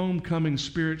a homecoming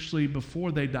spiritually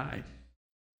before they die.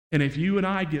 And if you and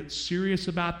I get serious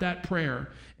about that prayer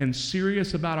and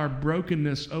serious about our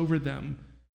brokenness over them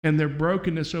and their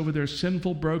brokenness over their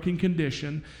sinful, broken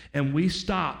condition, and we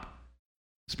stop,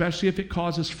 especially if it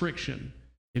causes friction.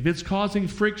 If it's causing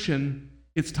friction,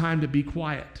 it's time to be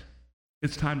quiet.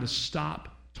 It's time to stop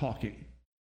talking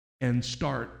and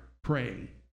start praying.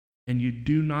 And you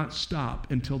do not stop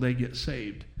until they get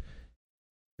saved.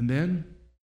 And then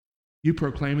you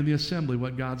proclaim in the assembly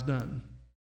what God's done.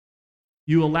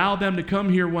 You allow them to come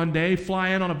here one day, fly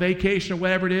in on a vacation or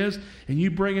whatever it is, and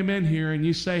you bring them in here and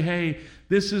you say, hey,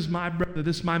 this is my brother,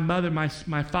 this is my mother, my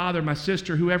father, my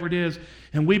sister, whoever it is,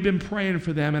 and we've been praying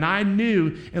for them. And I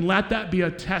knew, and let that be a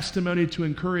testimony to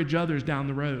encourage others down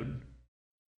the road.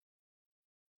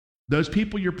 Those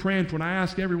people you're praying for, and I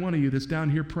ask every one of you that's down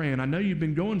here praying, I know you've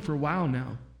been going for a while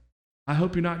now. I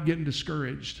hope you're not getting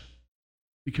discouraged,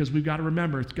 because we've got to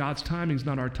remember, it's God's timing, it's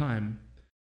not our time.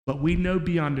 But we know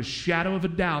beyond a shadow of a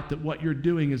doubt that what you're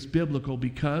doing is biblical,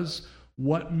 because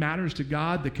what matters to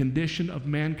God, the condition of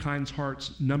mankind's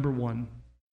hearts, number one.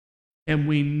 And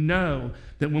we know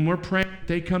that when we're praying,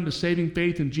 they come to saving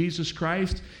faith in Jesus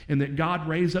Christ, and that God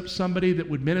raise up somebody that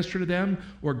would minister to them,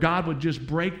 or God would just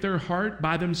break their heart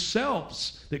by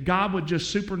themselves, that God would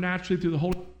just supernaturally through the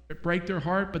Holy Spirit break their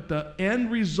heart. But the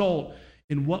end result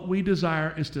in what we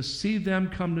desire is to see them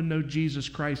come to know Jesus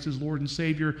Christ as Lord and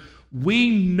Savior. We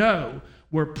know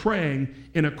we're praying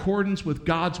in accordance with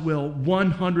God's will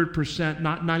 100%,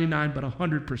 not 99, but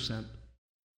 100%.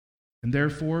 And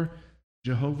therefore,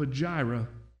 Jehovah Jireh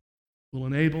will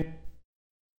enable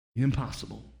the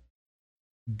impossible.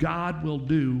 God will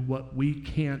do what we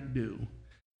can't do.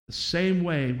 The same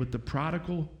way with the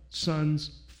prodigal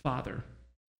son's father.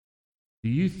 Do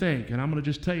you think, and I'm going to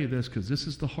just tell you this because this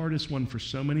is the hardest one for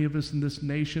so many of us in this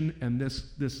nation and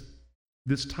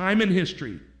this time in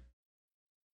history.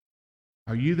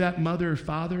 Are you that mother or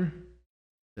father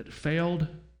that failed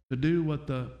to do what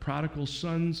the prodigal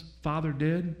son's father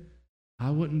did? I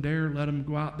wouldn't dare let him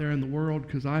go out there in the world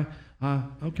because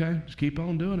okay, just keep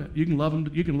on doing it. You can love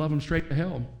him straight to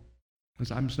hell.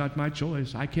 It's not my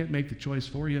choice. I can't make the choice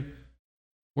for you.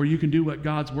 Or you can do what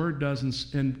God's word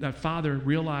does, and that father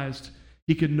realized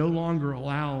he could no longer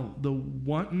allow the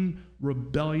wanton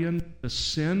rebellion, the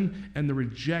sin, and the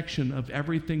rejection of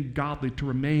everything godly to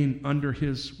remain under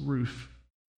his roof.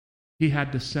 He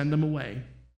had to send them away.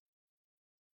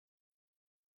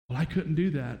 Well, I couldn't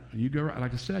do that. You go,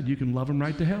 like I said, you can love them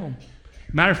right to hell.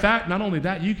 Matter of fact, not only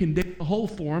that, you can dig a hole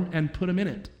for them and put them in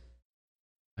it.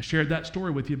 I shared that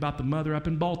story with you about the mother up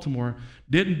in Baltimore.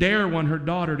 Didn't dare want her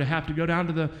daughter to have to go down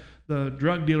to the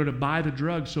drug dealer to buy the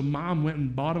drugs, so mom went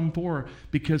and bought them for her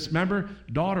because, remember,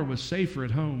 daughter was safer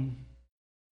at home.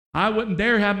 I wouldn't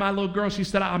dare have my little girl. She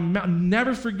said, I'll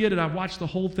never forget it. I watched the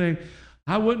whole thing.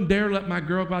 I wouldn't dare let my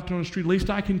girl go out there on the street. At least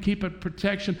I can keep a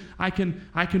protection. I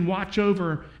can watch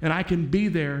over her, and I can be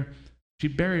there. She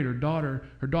buried her daughter.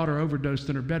 Her daughter overdosed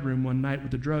in her bedroom one night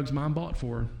with the drugs mom bought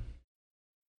for her.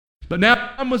 But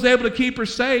now mom was able to keep her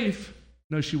safe.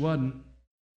 No, she wasn't.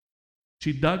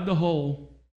 She dug the hole.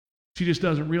 She just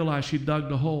doesn't realize she dug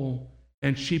the hole,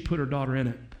 and she put her daughter in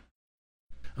it.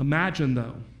 Imagine,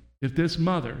 though, if this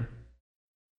mother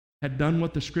had done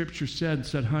what the scripture said and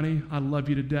said, honey, I love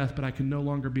you to death, but I can no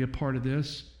longer be a part of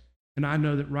this. And I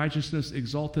know that righteousness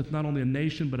exalteth not only a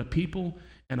nation, but a people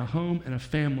and a home and a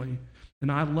family.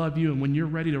 And I love you, and when you're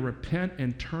ready to repent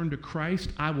and turn to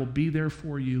Christ, I will be there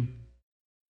for you.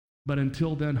 But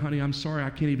until then, honey, I'm sorry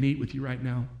I can't even eat with you right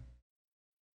now.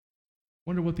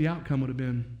 Wonder what the outcome would have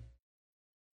been.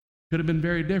 Could have been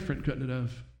very different, couldn't it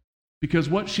have? Because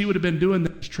what she would have been doing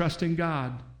is trusting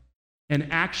God and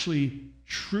actually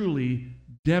truly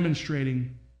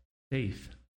demonstrating faith.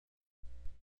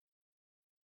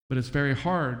 But it's very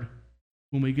hard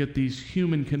when we get these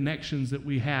human connections that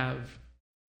we have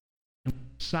and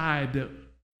decide that,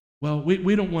 well,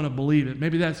 we don't want to believe it.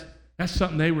 Maybe that's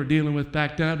something they were dealing with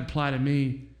back then. That would apply to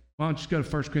me. Why don't you just go to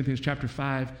 1 Corinthians chapter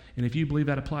 5, and if you believe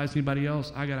that applies to anybody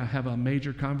else, I got to have a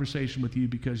major conversation with you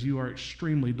because you are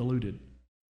extremely deluded.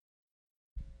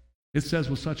 It says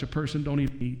with such a person, don't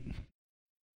even eat.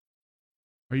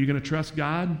 Are you going to trust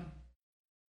God?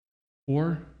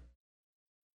 Or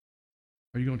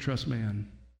are you going to trust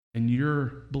man and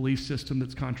your belief system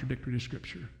that's contradictory to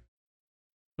Scripture?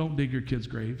 Don't dig your kids'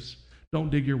 graves. Don't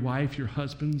dig your wife, your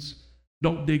husband's.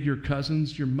 Don't dig your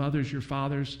cousins, your mothers, your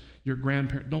fathers, your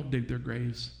grandparents. Don't dig their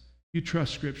graves. You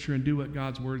trust Scripture and do what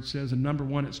God's Word says. And number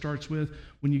one, it starts with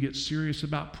when you get serious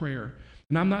about prayer.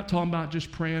 And I'm not talking about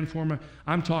just praying for them.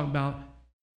 I'm talking about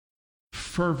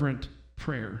fervent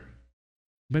prayer.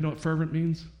 Anybody know what fervent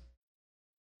means?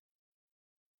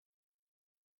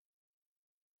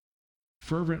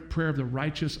 Fervent prayer of the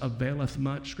righteous availeth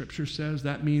much, Scripture says.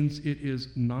 That means it is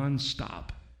nonstop.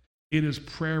 It is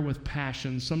prayer with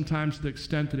passion, sometimes to the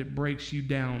extent that it breaks you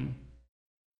down.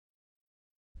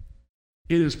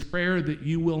 It is prayer that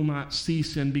you will not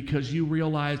cease in because you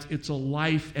realize it's a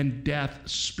life and death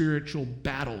spiritual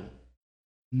battle.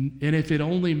 And if it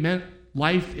only meant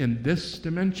life in this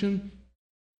dimension,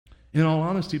 in all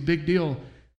honesty, big deal.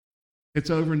 It's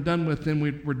over and done with, then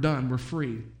we're done. We're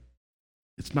free.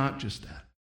 It's not just that.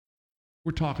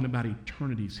 We're talking about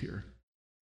eternities here.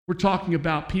 We're talking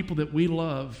about people that we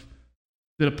love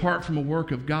that apart from a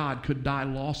work of God could die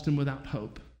lost and without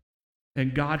hope.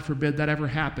 And God forbid that ever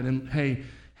happen. And hey,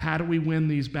 how do we win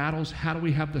these battles? How do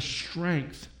we have the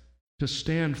strength to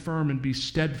stand firm and be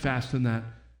steadfast in that?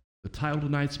 The title of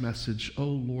tonight's message, Oh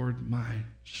Lord, my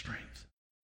strength.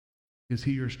 Is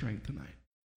he your strength tonight?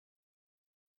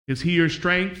 Is he your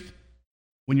strength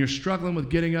when you're struggling with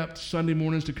getting up Sunday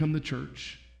mornings to come to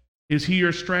church? Is he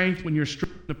your strength when you're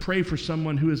struggling to pray for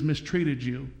someone who has mistreated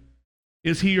you?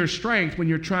 Is he your strength when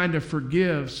you're trying to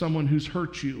forgive someone who's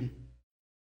hurt you?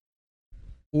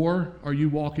 Or are you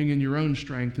walking in your own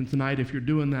strength? And tonight, if you're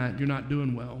doing that, you're not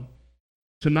doing well.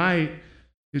 Tonight,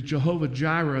 is Jehovah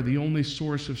Jireh the only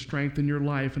source of strength in your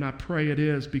life? And I pray it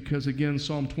is, because again,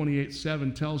 Psalm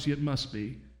 28:7 tells you it must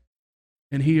be.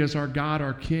 And he is our God,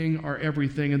 our King, our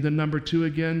everything. And then number 2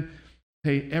 again,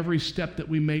 hey, every step that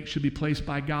we make should be placed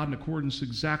by God in accordance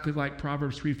exactly like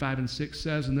Proverbs 3:5 and 6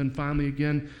 says. And then finally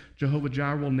again, Jehovah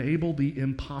Jireh will enable the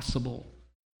impossible.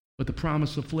 But the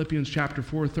promise of Philippians chapter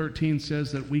 4:13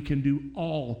 says that we can do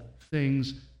all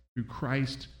things through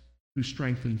Christ who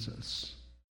strengthens us.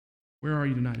 Where are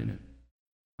you tonight in it?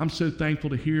 I'm so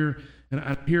thankful to hear, and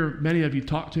I hear many of you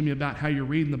talk to me about how you're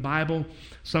reading the Bible.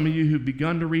 Some of you who've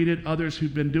begun to read it, others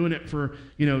who've been doing it for,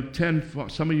 10,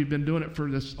 some of you have been doing it for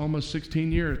this almost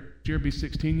 16 years. This year will be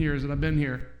 16 years that I've been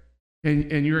here.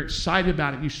 And you're excited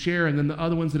about it, you share, and then the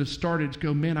other ones that have started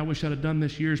go, man, I wish I'd have done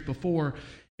this years before.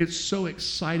 It's so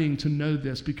exciting to know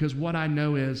this, because what I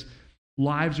know is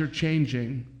lives are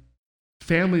changing,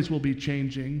 families will be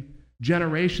changing,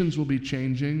 generations will be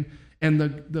changing, and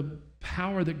the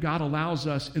power that God allows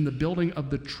us in the building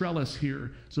of the trellis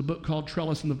here. It's a book called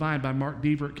Trellis and the Vine by Mark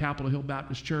Deaver at Capitol Hill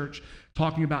Baptist Church,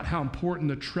 talking about how important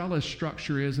the trellis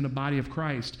structure is in a body of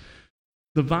Christ.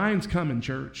 The vine's coming,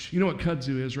 church. You know what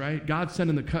kudzu is, right? God's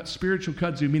sending the spiritual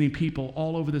kudzu, meaning people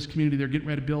all over this community. They're getting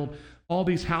ready to build all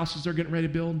these houses they're getting ready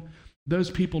to build. Those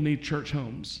people need church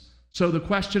homes. So the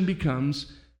question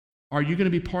becomes, are you going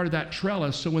to be part of that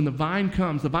trellis? So when the vine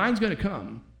comes, the vine's going to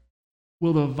come.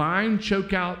 Will the vine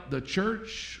choke out the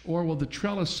church, or will the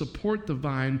trellis support the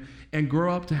vine and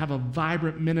grow up to have a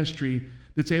vibrant ministry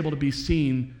that's able to be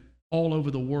seen all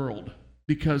over the world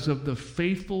because of the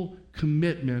faithful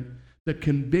commitment, the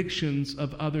convictions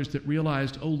of others that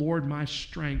realized, oh Lord, my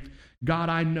strength. God,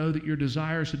 I know that your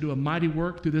desire is to do a mighty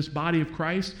work through this body of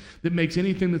Christ that makes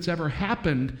anything that's ever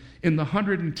happened in the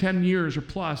 110 years or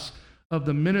plus of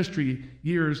the ministry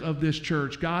years of this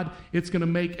church. God, it's going to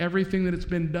make everything that it's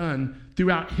been done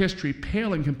throughout history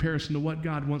pale in comparison to what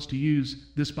God wants to use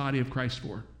this body of Christ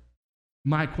for.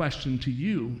 My question to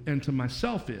you and to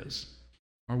myself is,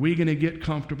 are we going to get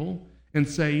comfortable and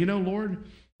say, Lord,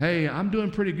 hey, I'm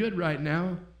doing pretty good right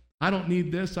now. I don't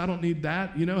need this. I don't need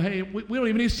that. Hey, we don't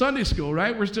even need Sunday school,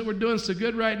 right? We're doing so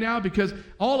good right now because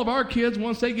all of our kids,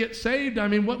 once they get saved,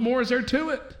 what more is there to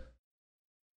it? And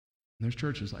there's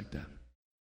churches like that.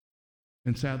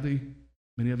 And sadly,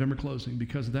 many of them are closing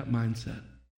because of that mindset.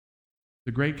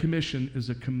 The Great Commission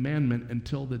is a commandment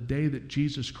until the day that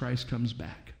Jesus Christ comes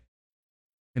back.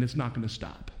 And it's not going to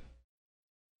stop.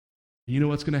 And you know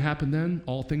what's going to happen then?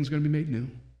 All things are going to be made new.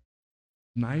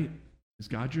 Tonight, is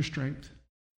God your strength?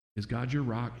 Is God your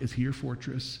rock? Is he your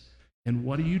fortress? And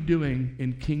what are you doing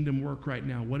in kingdom work right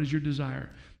now? What is your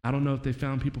desire? I don't know if they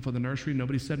found people for the nursery.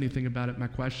 Nobody said anything about it. My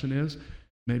question is,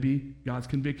 maybe God's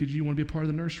convicted you want to be a part of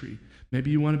the nursery. Maybe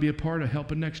you want to be a part of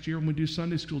helping next year when we do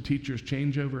Sunday school teachers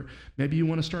change over. Maybe you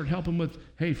want to start helping with,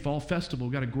 hey, Fall Festival.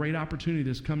 We've got a great opportunity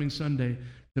this coming Sunday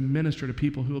to minister to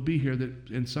people who will be here that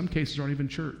in some cases aren't even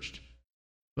churched.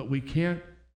 But we can't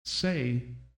say,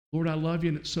 Lord, I love you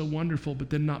and it's so wonderful, but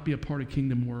then not be a part of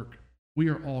kingdom work. We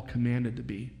are all commanded to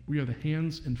be. We are the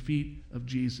hands and feet of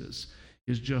Jesus.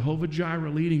 Is Jehovah Jireh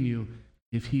leading you?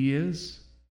 If he is,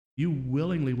 you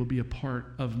willingly will be a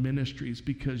part of ministries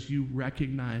because you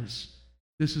recognize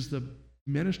this is the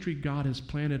ministry God has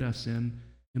planted us in.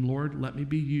 And Lord, let me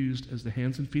be used as the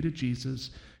hands and feet of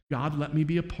Jesus. God, let me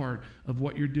be a part of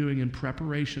what you're doing in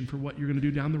preparation for what you're going to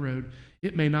do down the road.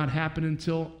 It may not happen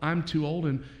until I'm too old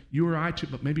and you or I too,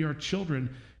 but maybe our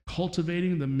children.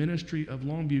 Cultivating the ministry of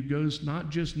Longview goes not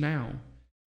just now,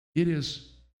 it is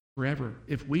forever.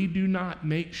 If we do not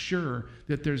make sure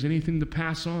that there's anything to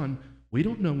pass on, we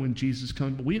don't know when Jesus is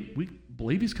coming, but we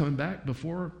believe he's coming back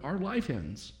before our life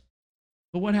ends.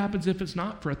 But what happens if it's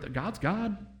not for God's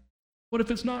God? What if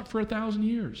it's not for 1,000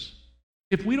 years?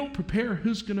 If we don't prepare,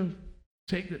 who's going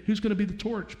to be the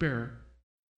torch bearer?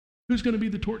 Who's going to be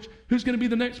the torch? Who's going to be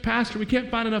the next pastor? We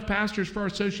can't find enough pastors for our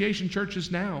association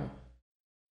churches now.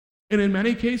 And in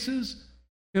many cases,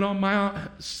 And on my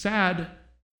sad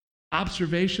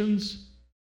observations,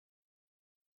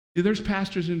 there's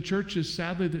pastors in churches,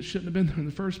 sadly, that shouldn't have been there in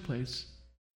the first place.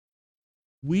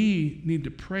 We need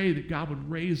to pray that God would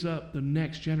raise up the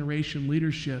next generation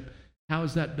leadership. How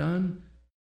is that done?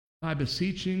 By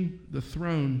beseeching the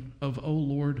throne of, O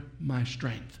Lord, my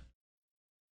strength.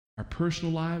 Our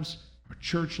personal lives, our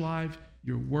church life,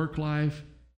 your work life,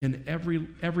 and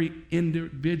every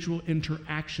individual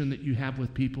interaction that you have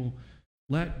with people,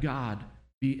 let God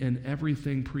be in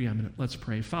everything preeminent. Let's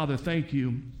pray. Father, thank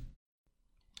you.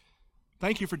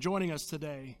 Thank you for joining us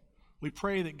today. We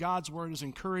pray that God's word has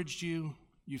encouraged you.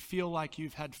 You feel like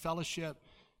you've had fellowship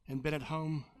and been at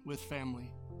home with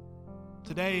family.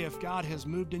 Today, if God has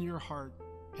moved in your heart,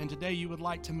 and today you would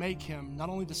like to make him not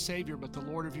only the Savior, but the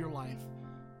Lord of your life,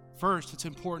 first, it's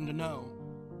important to know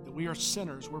that we are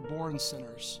sinners. We're born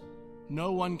sinners.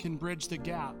 No one can bridge the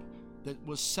gap that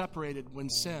was separated when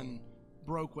sin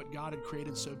broke what God had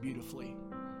created so beautifully.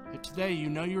 If today you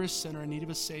know you're a sinner in need of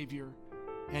a Savior,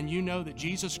 and you know that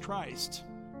Jesus Christ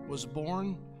was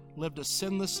born, lived a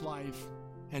sinless life,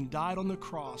 and died on the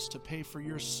cross to pay for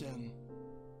your sin,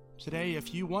 today,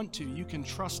 if you want to, you can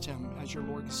trust him as your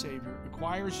Lord and Savior. It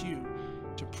requires you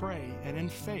to pray and in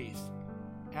faith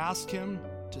ask him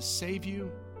to save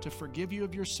you, to forgive you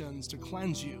of your sins, to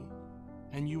cleanse you,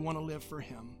 and you want to live for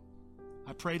him.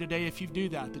 I pray today, if you do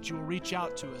that, that you will reach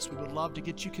out to us. We would love to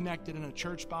get you connected in a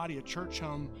church body, a church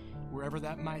home, wherever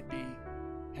that might be,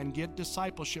 and get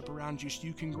discipleship around you so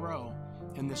you can grow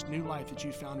in this new life that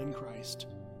you found in Christ.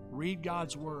 Read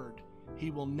God's word.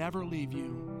 He will never leave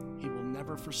you. He will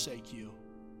never forsake you.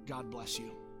 God bless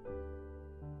you.